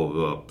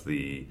follow-up,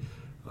 the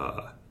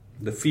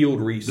field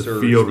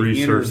research,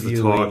 the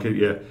talk.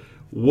 Yeah,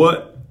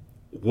 what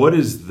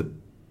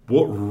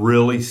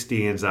really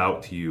stands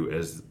out to you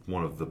as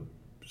one of the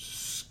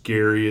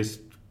scariest,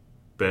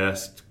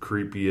 best,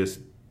 creepiest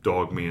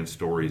Dogman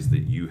stories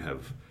that you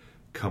have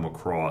come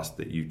across?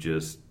 That you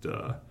just,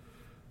 other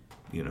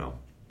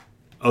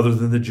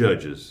than the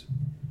Judges,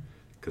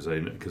 because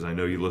I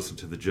know you listen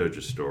to the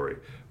Judges story.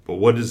 But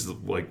what is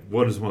one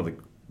of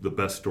the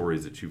best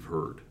stories that you've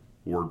heard?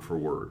 Word for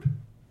word.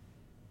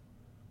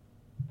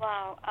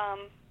 Wow,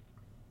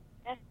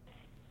 that's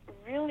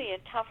really a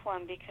tough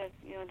one because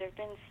there've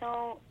been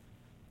so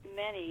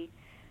many,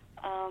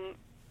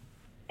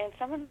 and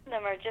some of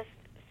them are just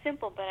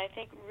simple, but I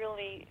think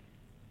really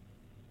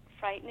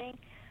frightening.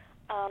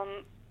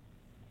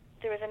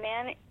 There was a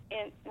man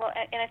and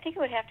I think it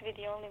would have to be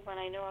the only one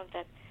I know of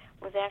that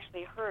was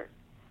actually hurt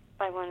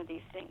by one of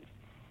these things.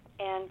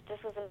 And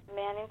this was a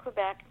man in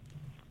Quebec,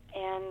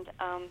 and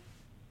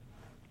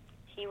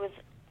he was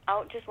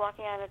out just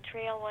walking on a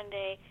trail one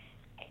day,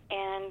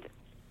 and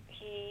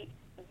he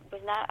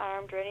was not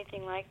armed or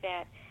anything like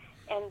that.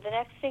 And the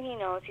next thing he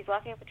knows, he's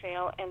walking up a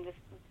trail, and this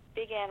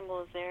big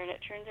animal is there, and it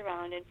turns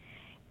around, and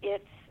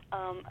it's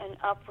an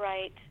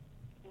upright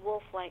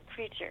wolf-like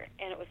creature,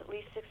 and it was at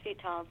least 6 feet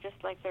tall, just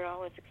like they're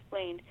always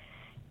explained.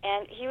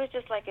 And he was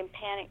just like in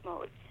panic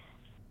mode.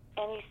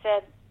 And he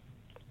said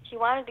he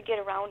wanted to get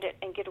around it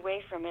and get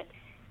away from it.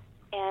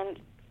 And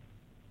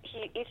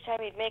each time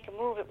he'd make a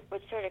move, it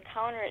would sort of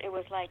counter it. It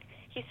was like,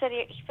 he said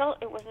he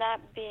felt it was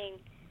not being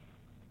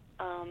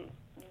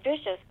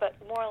vicious, but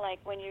more like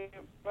when you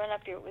run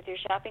up with your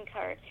shopping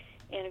cart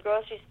in a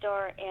grocery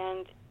store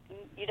and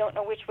you don't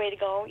know which way to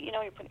go, you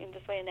know, you're putting it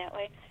this way and that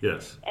way.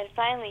 Yes. And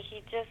finally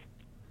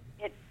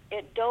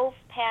it dove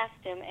past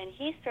him, and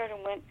he sort of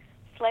went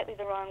slightly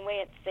the wrong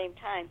way at the same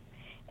time.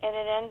 And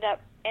it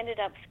ended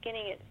up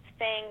skinning its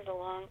fangs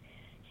along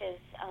his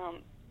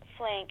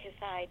flank, his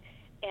side,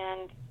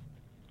 and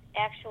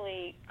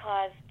actually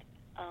caused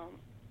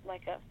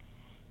like a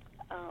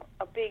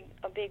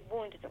big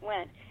wound as it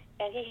went.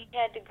 And he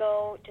had to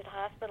go to the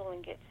hospital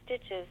and get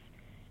stitches,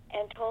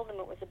 and told them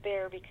it was a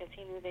bear because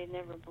he knew they'd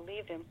never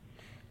believe him.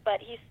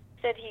 But he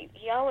said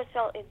he always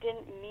felt it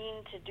didn't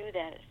mean to do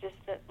that. It's just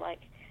that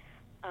like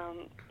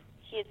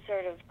he had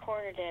sort of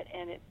cornered it,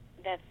 and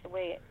that's the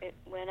way it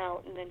went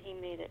out. And then he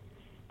made it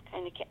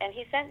kind of. And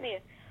he sent me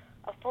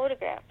a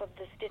photograph of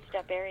the stitched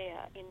up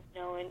area, you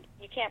know. And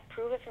you can't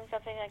prove it from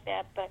something like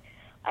that, but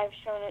I've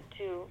shown it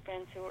to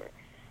friends who are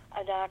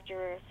a doctor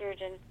or a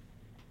surgeon,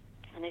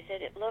 and they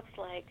said it looks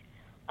like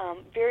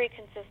very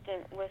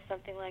consistent with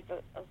something like a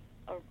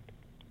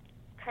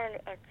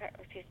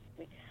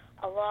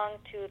long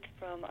tooth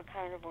from a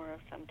carnivore of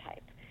some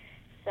type.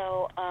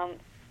 So,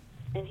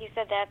 and he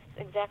said that's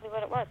exactly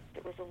what it was.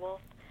 It was a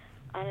wolf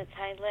on its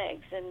hind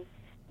legs. And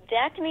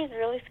that to me is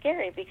really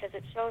scary because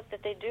it shows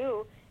that they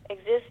do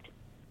exist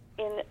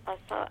in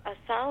a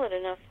solid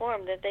enough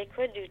form that they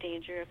could do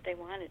danger if they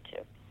wanted to.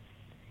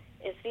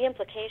 It's the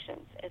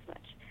implications as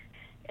much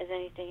as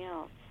anything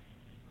else.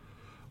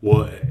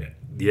 Well,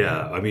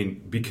 yeah, I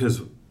mean,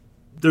 because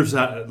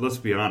let's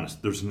be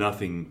honest, there's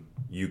nothing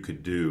you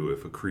could do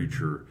if a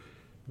creature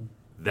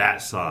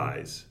that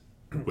size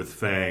with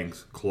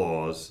fangs,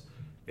 claws,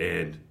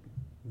 and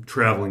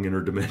traveling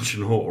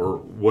interdimensional or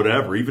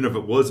whatever, even if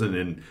it wasn't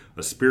in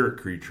a spirit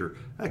creature,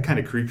 that kind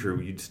of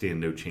creature you'd stand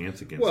no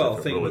chance against. Well,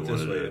 think of it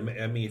this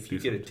way. I mean, if you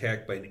get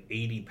attacked by an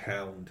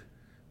 80-pound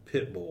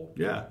pit bull,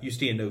 yeah, you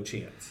stand no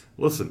chance.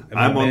 Listen,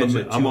 I'm on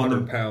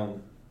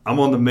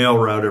the mail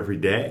route every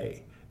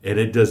day, and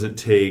it doesn't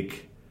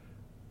take.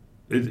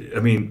 A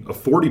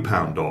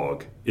 40-pound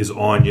dog is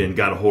on you and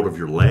got a hold of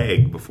your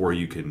leg before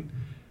you can,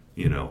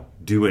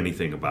 do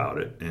anything about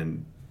it.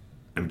 And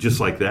I'm just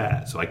like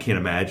that. So I can't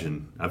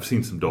imagine. I've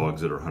seen some dogs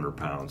that are 100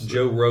 pounds.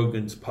 Joe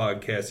Rogan's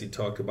podcast, he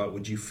talked about,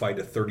 would you fight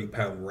a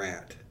 30-pound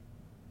rat?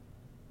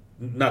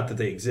 Not that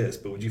they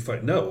exist, but would you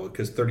fight? No,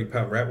 because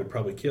 30-pound rat would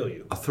probably kill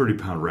you. A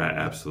 30-pound rat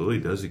absolutely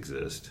does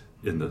exist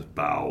in the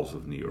bowels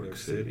of New York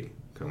City.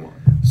 Come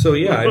on. So,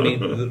 yeah, I mean,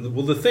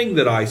 the thing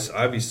that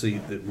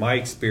my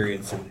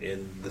experience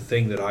and the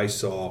thing that I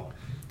saw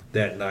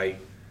that night,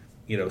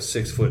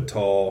 6 foot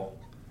tall,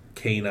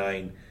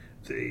 canine,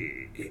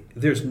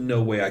 there's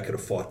no way I could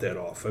have fought that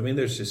off. I mean,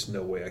 there's just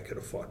no way I could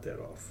have fought that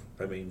off.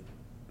 I mean,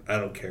 I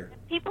don't care.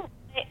 People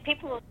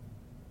will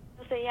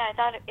say, yeah, I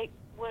thought it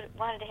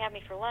wanted to have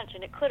me for lunch,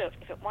 and it could have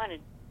if it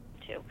wanted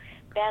to,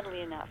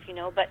 badly enough,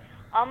 But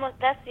almost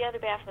that's the other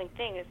baffling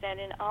thing is that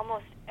in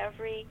almost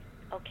every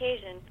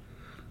occasion,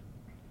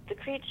 the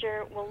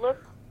creature people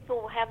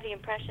will have the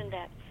impression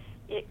that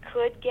it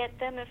could get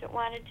them if it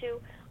wanted to.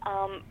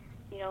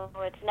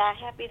 It's not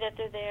happy that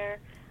they're there,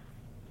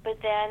 but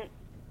then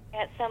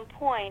at some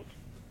point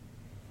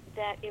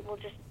that it will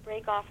just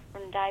break off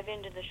and dive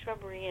into the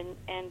shrubbery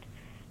and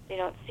they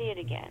don't see it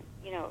again,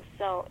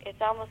 So it's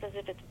almost as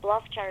if it's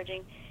bluff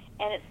charging,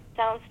 and it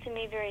sounds to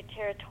me very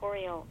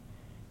territorial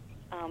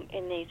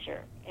in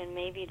nature, and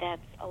maybe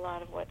that's a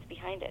lot of what's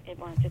behind it. It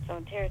wants its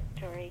own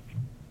territory,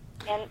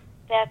 and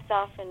that's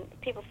often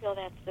people feel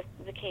that's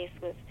the case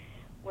with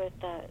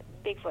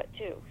Bigfoot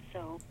too.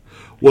 So,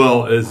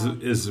 well,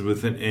 as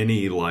within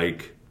any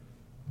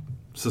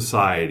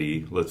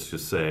society, let's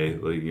just say,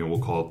 we'll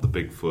call it the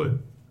Bigfoot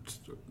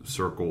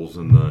circles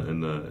and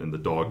the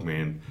dog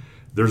man.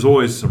 There's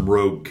always some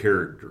rogue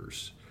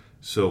characters.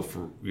 So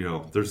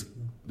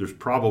there's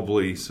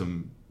probably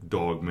some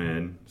dog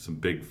men, some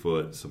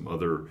Bigfoot, some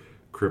other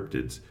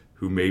cryptids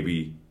who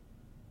maybe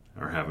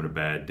are having a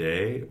bad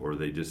day, or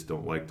they just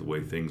don't like the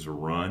way things are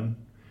run,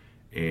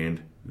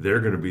 and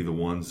they're going to be the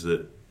ones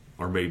that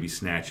are maybe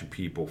snatching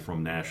people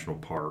from national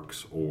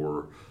parks,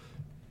 or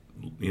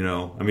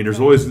there's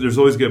always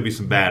going to be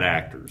some bad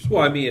actors.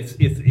 Well, I mean,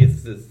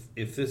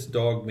 if this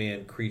dog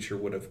man creature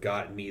would have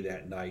gotten me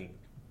that night,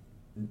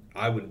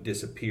 I would have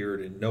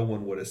disappeared, and no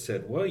one would have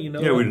said, "Well,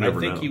 I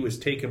think he was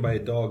taken by a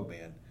dog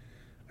man."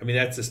 I mean,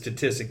 that's a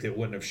statistic that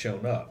wouldn't have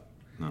shown up.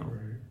 No,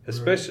 right.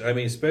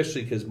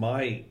 Especially because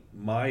my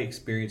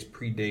experience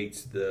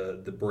predates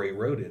the Bray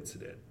Road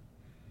incident.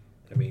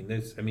 I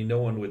mean, no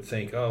one would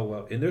think, oh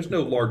well, and there's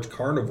no large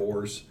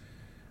carnivores.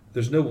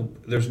 There's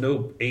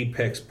no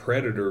apex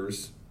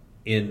predators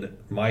in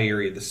my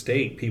area of the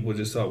state. People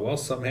just thought, well,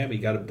 somehow he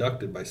got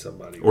abducted by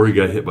somebody, or he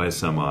got hit by a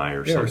semi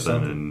or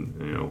something,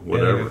 and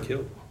whatever. Yeah, they got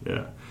killed.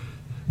 Yeah.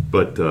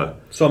 But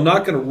so I'm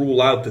not going to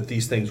rule out that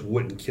these things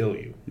wouldn't kill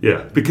you.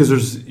 Yeah,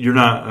 because you're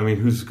not. I mean,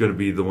 who's going to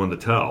be the one to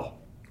tell?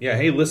 Yeah.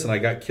 Hey, listen, I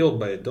got killed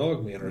by a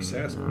dog man or a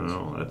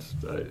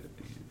Sasquatch. No,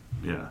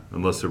 yeah,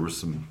 unless there was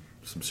some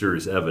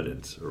serious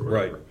evidence or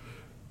whatever.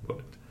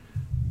 Right.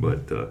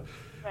 But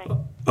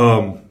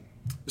Right.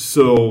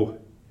 So,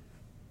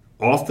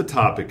 off the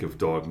topic of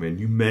dogmen,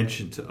 you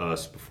mentioned to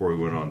us before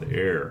we went on the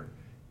air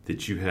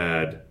that you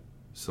had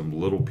some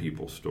little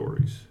people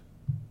stories.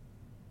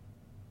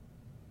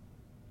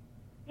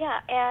 Yeah,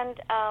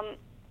 and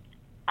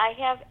I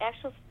have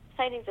actual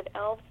sightings of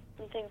elves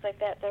and things like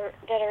that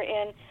that are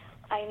in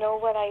I Know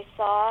What I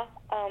Saw,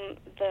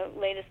 the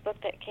latest book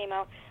that came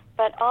out,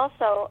 but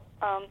also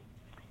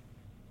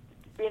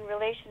in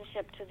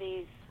relationship to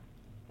these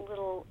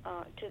little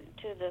to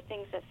the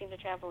things that seem to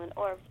travel in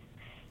orbs.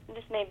 And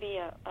this may be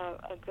a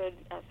good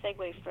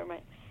segue for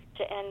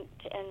to end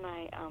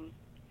my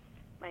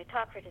my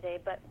talk for today.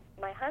 But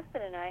my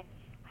husband and I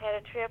had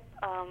a trip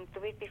the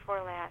week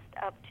before last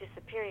up to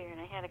Superior,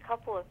 and I had a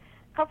couple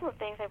of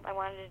things I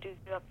wanted to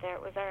do up there.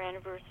 It was our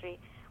anniversary,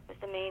 was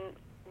the main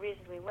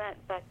reason we went.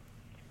 But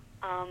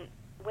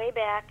way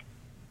back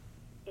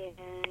in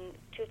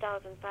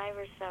 2005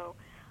 or so,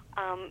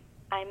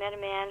 I met a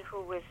man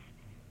who was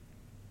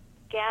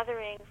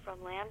gathering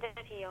from land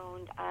that he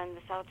owned on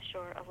the south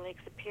shore of Lake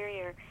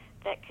Superior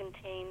that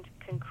contained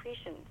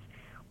concretions,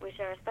 which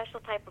are a special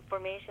type of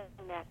formation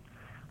that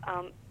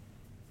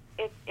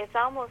it's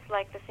almost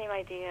like the same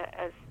idea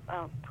as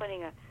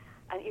putting an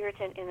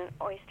irritant in an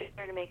oyster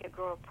to make it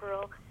grow a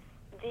pearl.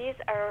 These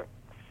are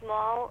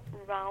small,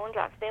 round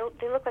rocks. They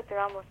look like they're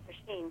almost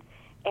machined.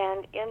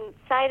 And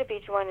inside of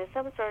each one is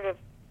some sort of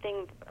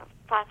thing, a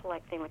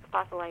fossil-like thing, like a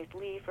fossilized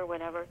leaf or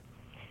whatever,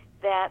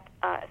 that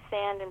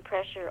sand and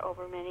pressure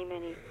over many,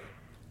 many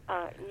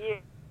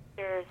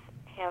years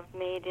have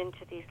made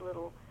into these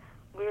little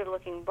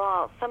weird-looking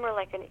balls. Some are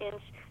like an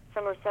inch,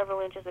 some are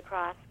several inches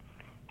across.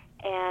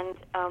 And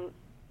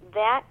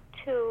that,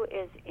 too,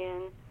 is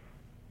in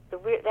the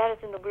Weird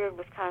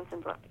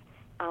Wisconsin book,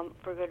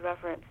 for good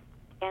reference.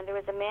 And there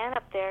was a man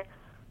up there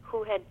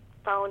who had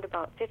found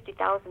about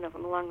 50,000 of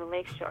them along the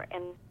lakeshore.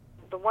 And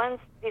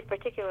these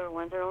particular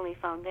ones are only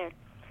found there.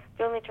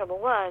 The only trouble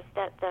was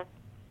that the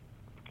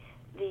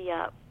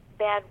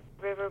Bad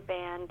River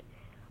Band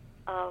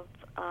of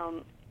I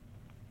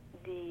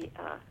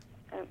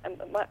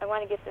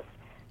want to get this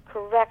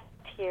correct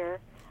here.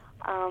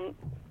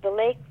 The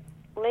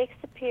Lake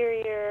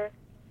Superior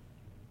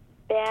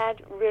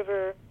Bad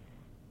River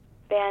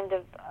Band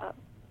of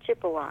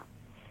Chippewa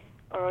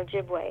or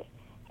Ojibwe,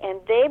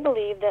 and they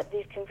believe that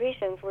these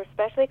concretions were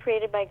specially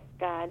created by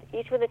God,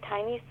 each with a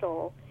tiny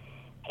soul,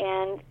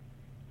 and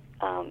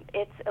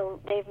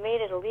they've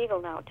made it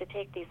illegal now to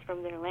take these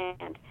from their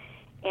land.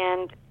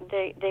 And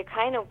they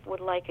kind of would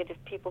like it if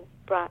people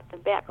brought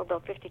them back, although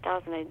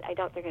 50,000 I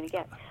doubt they're going to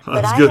get.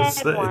 But I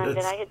had one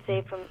that I had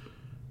saved from...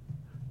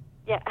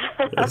 Yeah.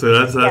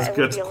 So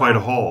that's quite a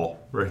haul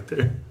right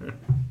there.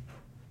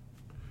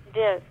 It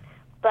is.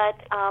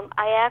 But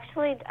I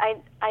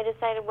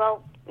decided,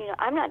 well,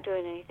 I'm not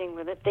doing anything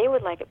with it. They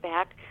would like it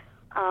back.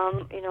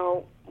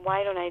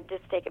 Why don't I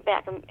just take it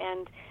back?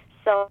 And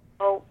so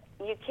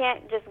you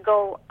can't just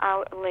go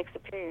out on Lake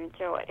Superior and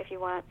throw it if you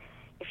want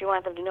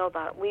them to know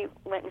about it. We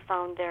went and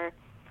found their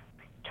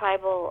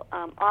tribal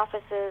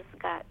offices,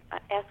 got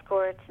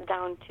escorts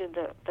down to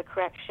the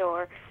correct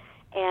shore,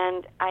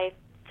 and I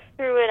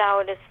threw it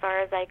out as far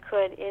as I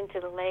could into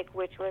the lake,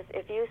 which was,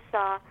 if you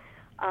saw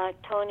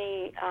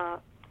Tony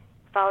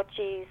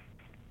Fauci's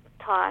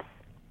toss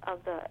of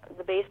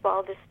the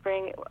baseball this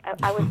spring,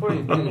 I was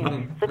worried for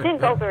him. So it didn't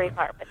go very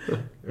far,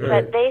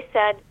 but they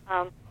said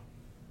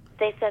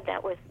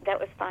that was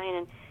fine,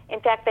 and in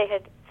fact they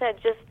had said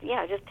just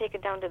take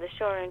it down to the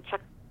shore and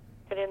chuck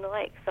it in the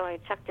lake. So I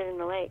chucked it in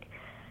the lake,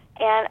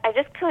 and I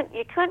just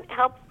couldn't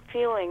help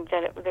feeling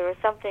that there was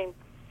something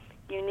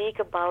unique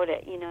about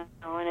it, and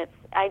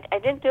I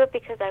didn't do it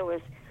because I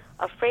was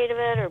afraid of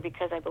it or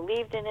because I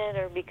believed in it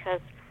or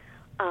because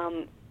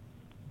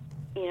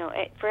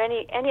for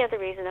any other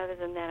reason other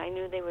than that. I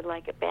knew they would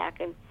like it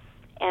back, and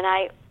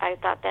I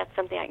thought that's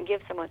something I can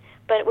give someone.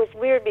 But it was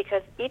weird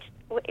because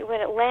when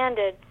it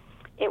landed,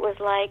 it was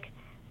like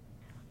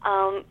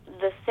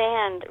the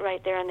sand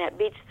right there on that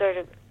beach sort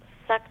of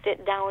sucked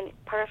it down,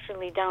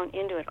 partially down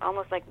into it,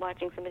 almost like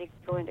watching somebody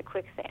go into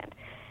quicksand.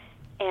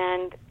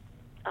 And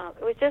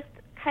it was just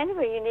kind of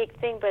a unique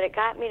thing, but it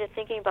got me to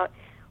thinking about,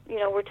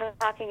 we're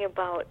talking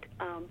about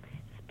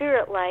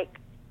spirit-like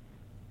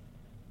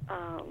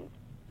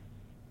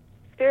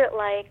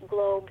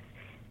globes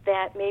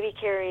that maybe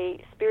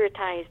carry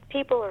spiritized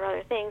people or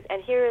other things,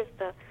 and here is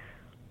the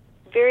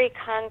very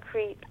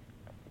concrete,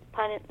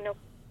 no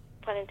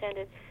pun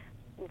intended,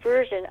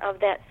 version of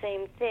that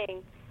same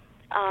thing.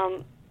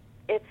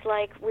 It's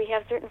like we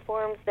have certain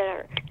forms that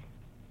are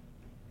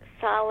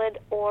solid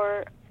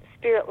or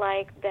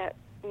spirit-like that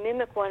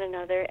mimic one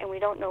another, and we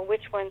don't know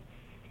which one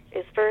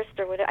is first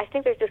or whatever. I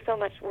think there's just so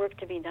much work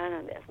to be done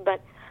on this, but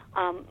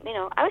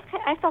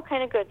I felt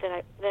kind of good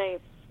that I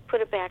put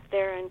it back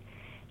there, and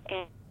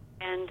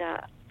I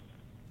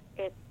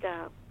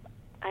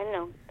don't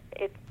know.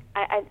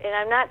 And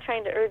I'm not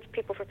trying to urge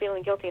people for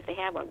feeling guilty if they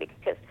have one,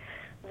 because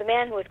the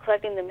man who was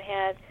collecting them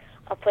had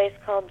a place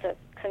called the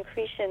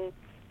Concretion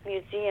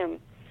Museum,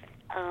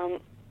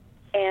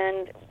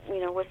 and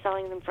was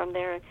selling them from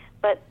there.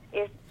 But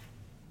if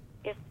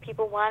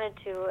people wanted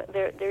to,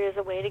 there is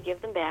a way to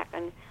give them back,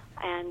 and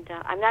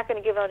I'm not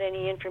going to give out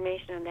any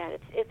information on that.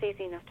 It's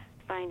easy enough to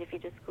find if you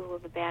just Google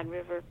the Bad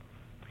River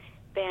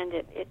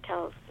Bandit. It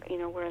tells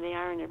where they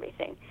are and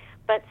everything.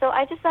 But so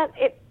I just thought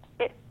it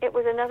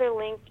was another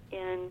link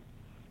in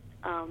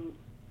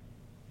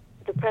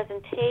the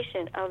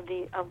presentation of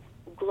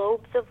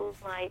globes of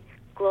light,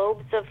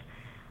 globes of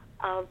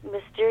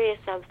mysterious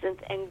substance,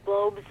 and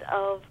globes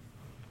of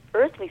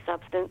earthly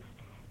substance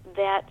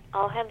that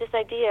all have this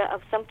idea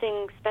of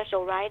something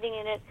special riding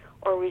in it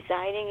or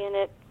residing in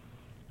it.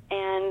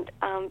 And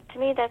to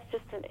me, that's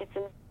just it's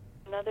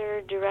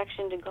another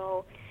direction to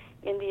go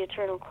in the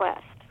eternal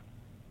quest.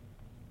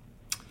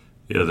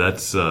 Yeah,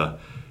 that's a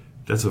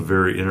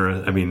very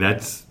interesting. I mean,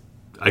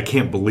 I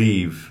can't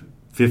believe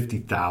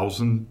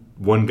 50,000.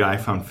 One guy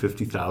found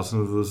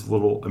 50,000 of those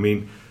little. I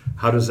mean,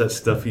 how does that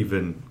stuff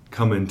even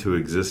come into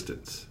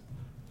existence?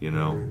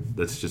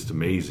 That's just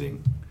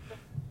amazing.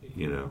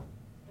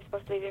 It's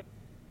supposed to be.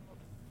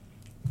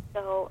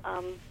 So,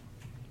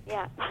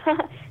 yeah.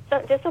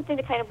 So just something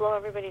to kind of blow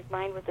everybody's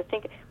mind with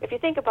if you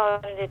think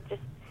about it, it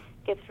just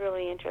gets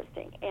really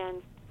interesting.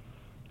 And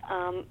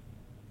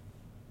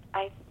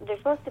they're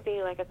supposed to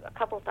be like a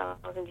couple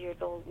thousand years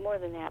old, more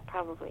than that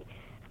probably.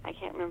 I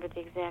can't remember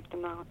the exact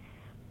amount,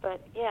 but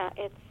yeah,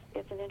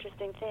 it's an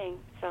interesting thing.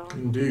 So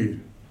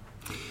indeed.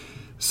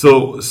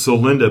 So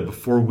Linda,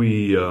 before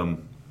we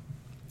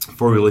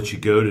let you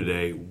go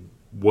today,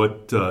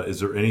 what is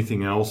there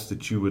anything else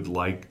that you would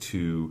like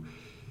to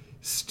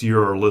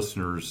steer our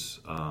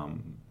listeners?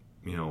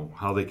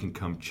 How they can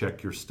come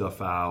check your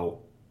stuff out,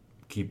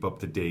 keep up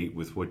to date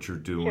with what you're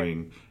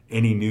doing. Sure.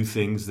 Any new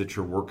things that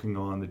you're working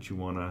on that you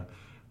want to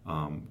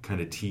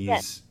kind of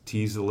tease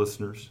the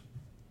listeners?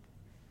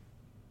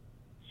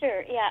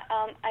 Sure, yeah.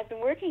 I've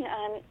been working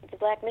on the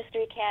Black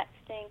Mystery Cats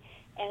thing,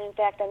 and in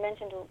fact, I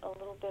mentioned a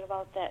little bit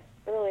about that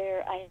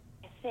earlier, I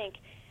think.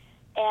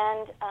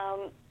 And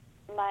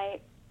my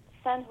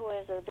son, who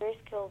is a very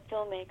skilled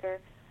filmmaker,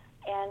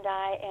 and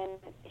I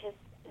and his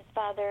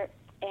father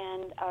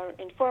and our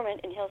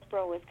informant in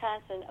Hillsboro,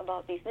 Wisconsin,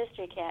 about these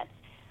mystery cats,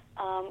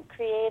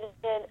 created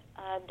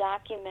a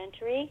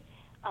documentary.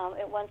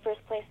 It won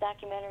first place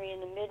documentary in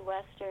the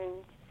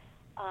Midwestern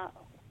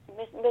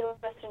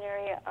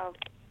area of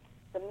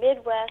the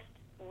Midwest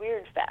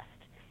Weird Fest,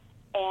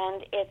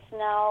 and it's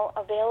now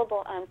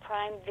available on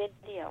Prime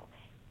Video.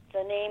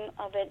 The name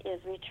of it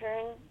is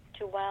Return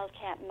to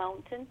Wildcat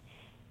Mountain,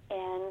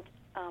 and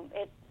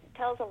it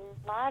tells a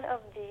lot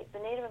of the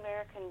Native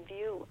American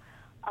view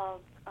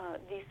of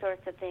these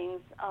sorts of things,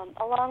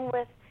 along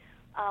with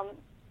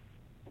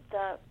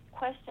the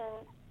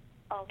question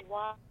of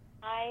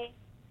why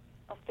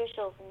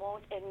officials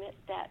won't admit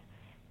that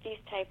these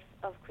types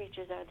of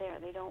creatures are there.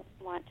 They don't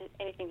want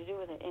anything to do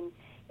with it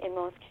in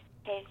most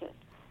cases.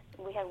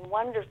 We had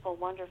wonderful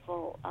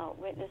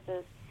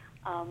witnesses.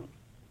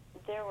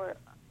 There were,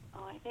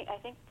 I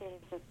think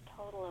there's a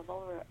total of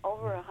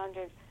over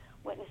 100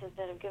 witnesses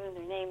that have given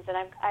their names, and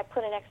I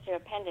put an extra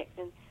appendix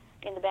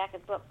in the back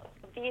of the book.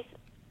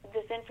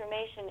 This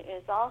information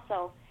is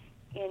also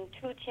in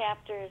 2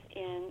 chapters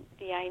in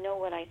the I Know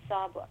What I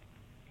Saw book,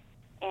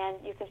 and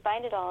you can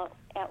find it all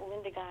at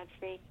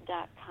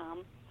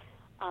lindagodfrey.com.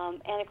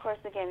 And of course,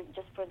 again,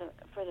 just for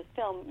the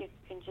film, you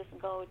can just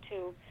go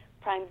to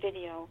Prime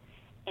Video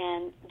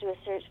and do a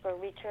search for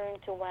Return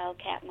to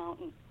Wildcat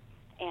Mountain,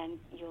 and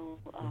you'll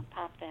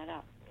pop that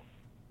up.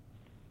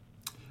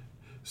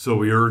 So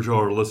we urge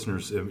all our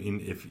listeners, I mean,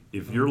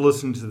 if you're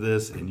listening to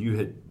this and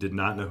you did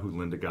not know who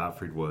Linda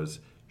Gottfried was,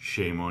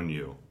 shame on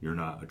you. You're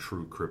not a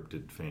true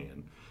cryptid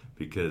fan,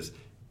 because,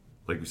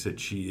 like we said,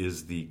 she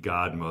is the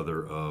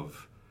godmother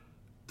of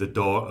the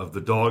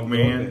Dog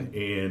Man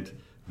and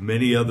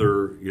many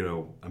other.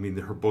 I mean,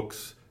 her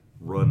books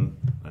run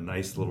a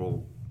nice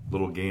little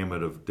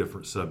gamut of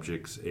different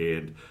subjects,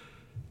 and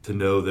to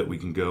know that we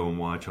can go and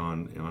watch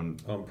on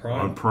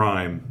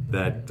Prime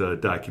that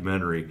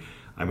documentary.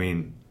 I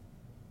mean,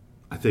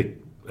 I think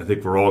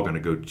we're all going to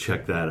go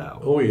check that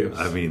out. Oh yes.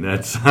 I mean,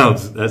 that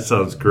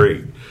sounds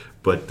great.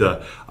 But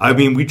I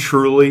mean, we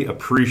truly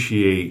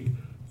appreciate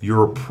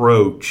your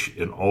approach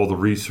and all the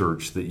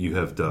research that you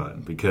have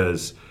done,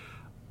 because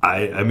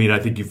I mean, I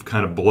think you've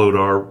kind of blown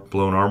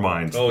our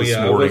minds. Oh this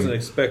yeah, morning. I wasn't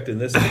expecting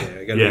this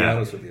today. I got to be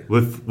honest with you.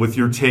 With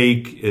your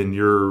take and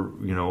your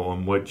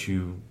on what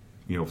you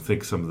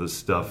think some of this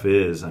stuff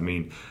is. I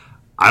mean,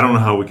 I don't know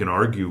how we can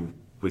argue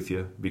with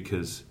you,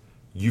 because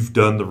you've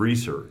done the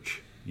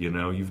research.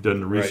 You've done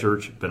the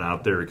research, right. Been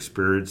out there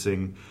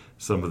experiencing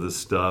some of this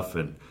stuff,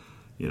 and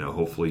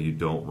hopefully you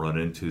don't run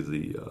into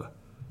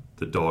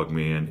the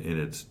Dogman in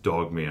its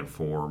Dogman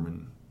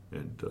form,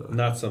 and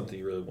not something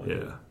you really want.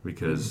 Yeah,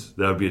 because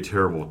that would be a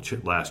terrible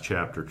last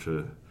chapter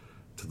to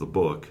the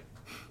book.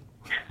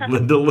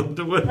 Linda.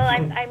 Well,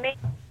 I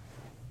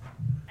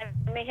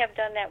may have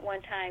done that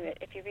one time.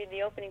 If you read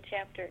the opening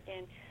chapter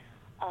in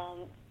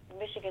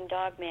Michigan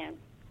Dog Man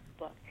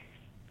book.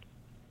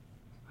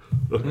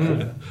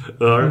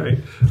 All right.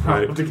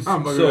 I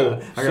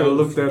gotta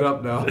look that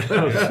up now.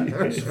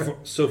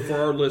 So for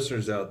our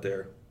listeners out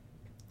there,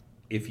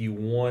 if you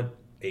want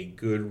a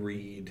good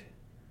read,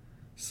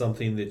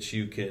 something that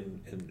you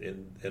can,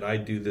 and I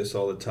do this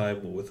all the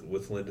time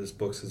with Linda's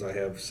books, because I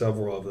have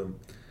several of them.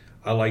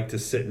 I like to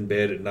sit in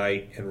bed at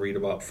night and read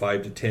about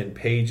 5 to 10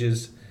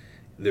 pages.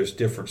 There's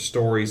different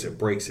stories. It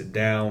breaks it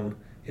down.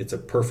 It's a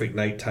perfect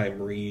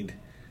nighttime read,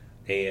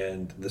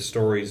 and the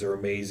stories are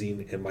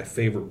amazing. And my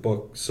favorite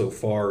book so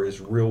far is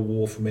Real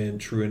Wolfmen,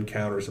 True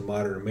Encounters in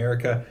Modern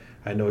America.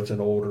 I know it's an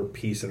older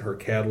piece in her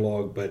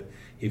catalog, but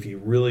if you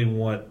really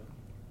want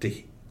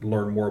to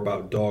learn more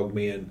about Dog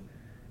Man,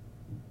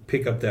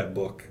 pick up that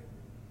book.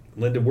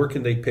 Linda, where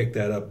can they pick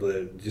that up?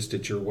 Just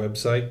at your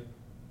website?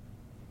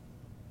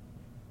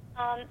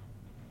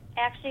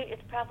 Actually,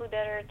 it's probably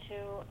better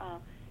to,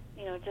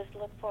 just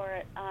look for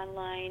it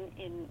online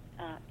in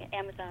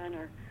Amazon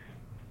or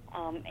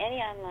any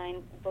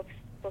online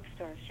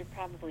bookstore should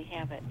probably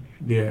have it.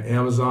 Yeah,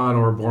 Amazon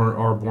or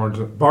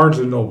Barnes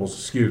and Nobles.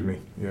 Excuse me.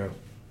 Yeah.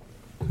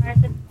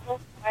 Barnes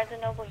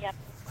and Noble, yeah,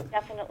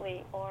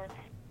 definitely. Or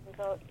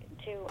go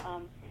to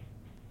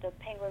the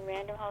Penguin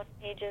Random House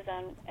pages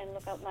and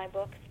look up my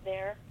books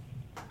there.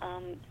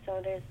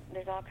 So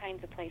there's all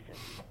kinds of places.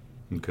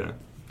 Okay.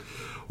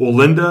 Well,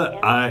 Linda,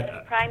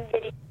 Prime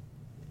Video.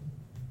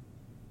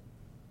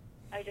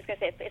 I was just going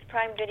to say it's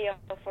Prime Video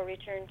for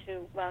Return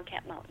to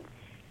Wildcat Mountain.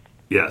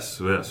 Yes.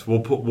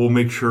 We'll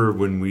make sure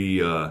when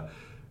we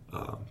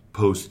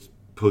post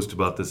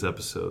about this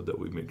episode that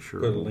we make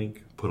sure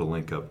put a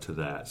link up to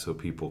that so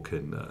people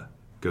can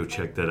go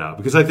check that out,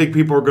 because I think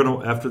people are going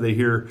to, after they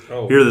hear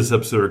this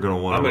episode, are going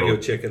to want to. I'm going to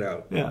go check it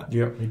out. Yeah.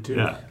 Yep. Me too.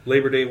 Yeah.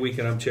 Labor Day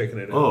weekend, I'm checking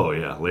it out. Oh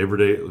yeah, Labor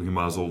Day. We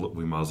might as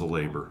well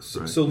labor.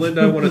 Right? So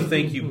Linda, I want to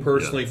thank you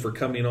personally for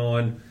coming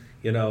on.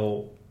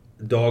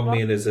 Dog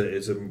Man is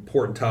an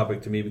important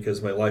topic to me because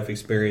of my life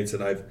experience,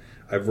 and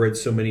I've read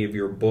so many of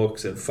your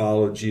books and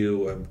followed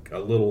you. I'm a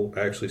little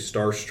actually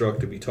starstruck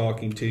to be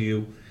talking to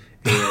you,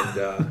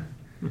 and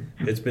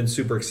it's been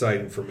super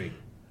exciting for me.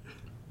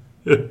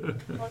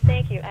 Well,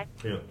 thank you. I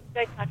enjoyed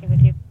talking with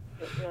you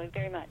really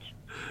very much.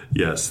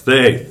 Yes.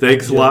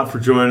 Thanks a lot for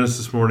joining us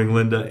this morning,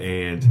 Linda,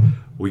 and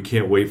we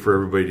can't wait for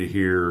everybody to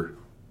hear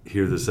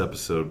this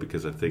episode,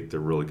 because I think they're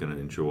really going to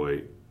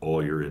enjoy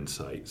all your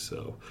insights.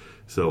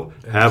 So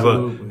have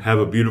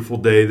a beautiful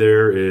day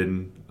there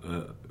in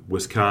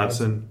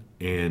Wisconsin,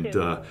 and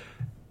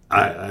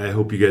I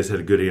hope you guys had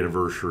a good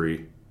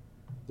anniversary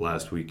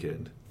last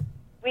weekend.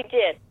 We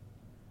did.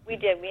 We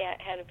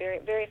had a very,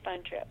 very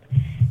fun trip.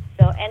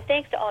 So, and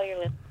thanks to all your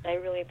listeners. I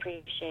really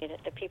appreciate it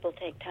that people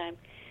take time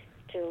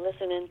to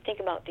listen and think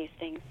about these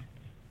things.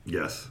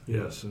 Yes.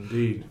 Yes,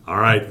 indeed. All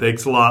right.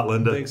 Thanks a lot,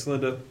 Linda. Thanks,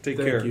 Linda. Take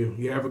care. Thank you.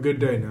 You have a good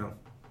day now.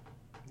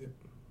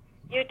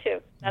 You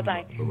too.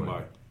 Bye-bye.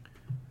 Bye-bye.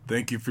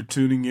 Thank you for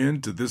tuning in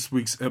to this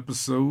week's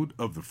episode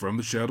of the From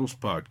the Shadows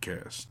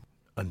podcast.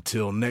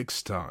 Until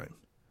next time,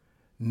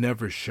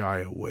 never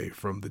shy away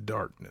from the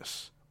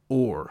darkness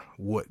or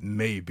what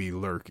may be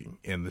lurking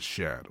in the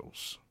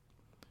shadows.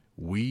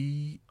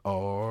 We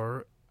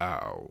are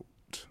out.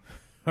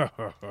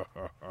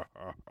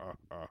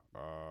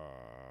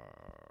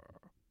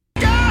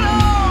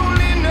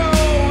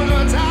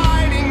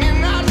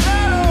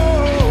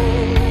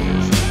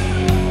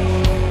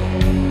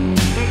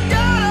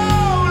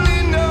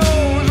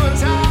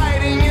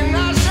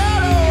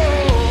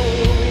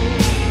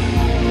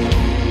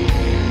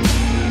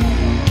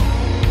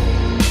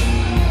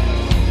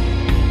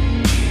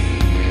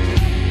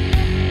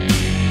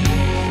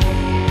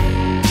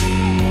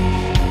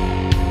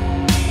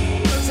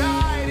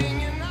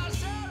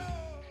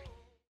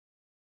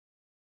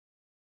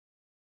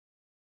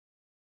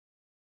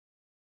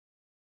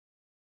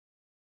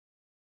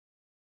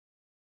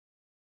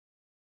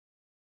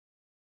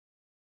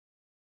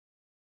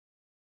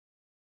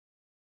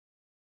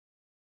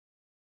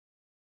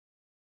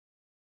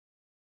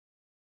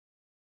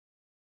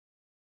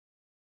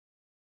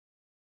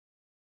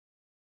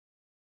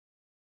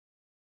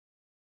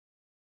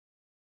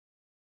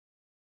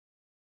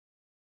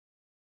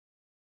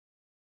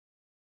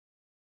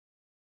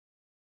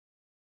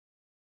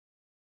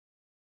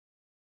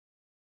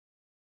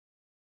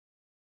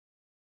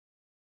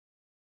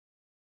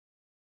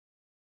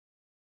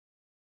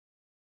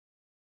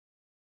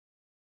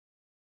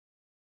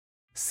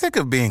 Sick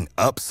of being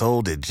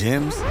upsold at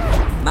gyms?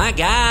 My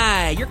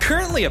guy, you're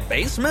currently a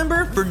base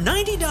member? For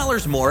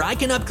 $90 more, I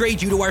can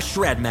upgrade you to our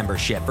Shred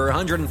membership. For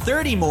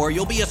 $130 more,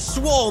 you'll be a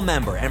Swole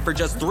member. And for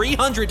just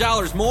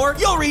 $300 more,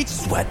 you'll reach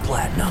Sweat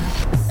Platinum.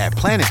 At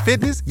Planet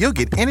Fitness, you'll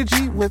get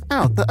energy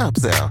without the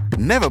upsell.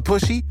 Never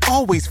pushy,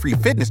 always free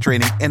fitness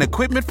training and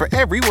equipment for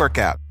every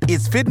workout.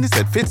 It's fitness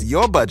that fits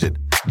your budget.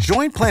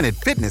 Join Planet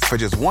Fitness for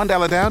just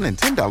 $1 down and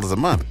 $10 a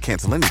month.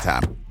 Cancel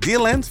anytime.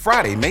 Deal ends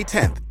Friday, May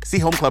 10th. See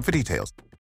Home Club for details.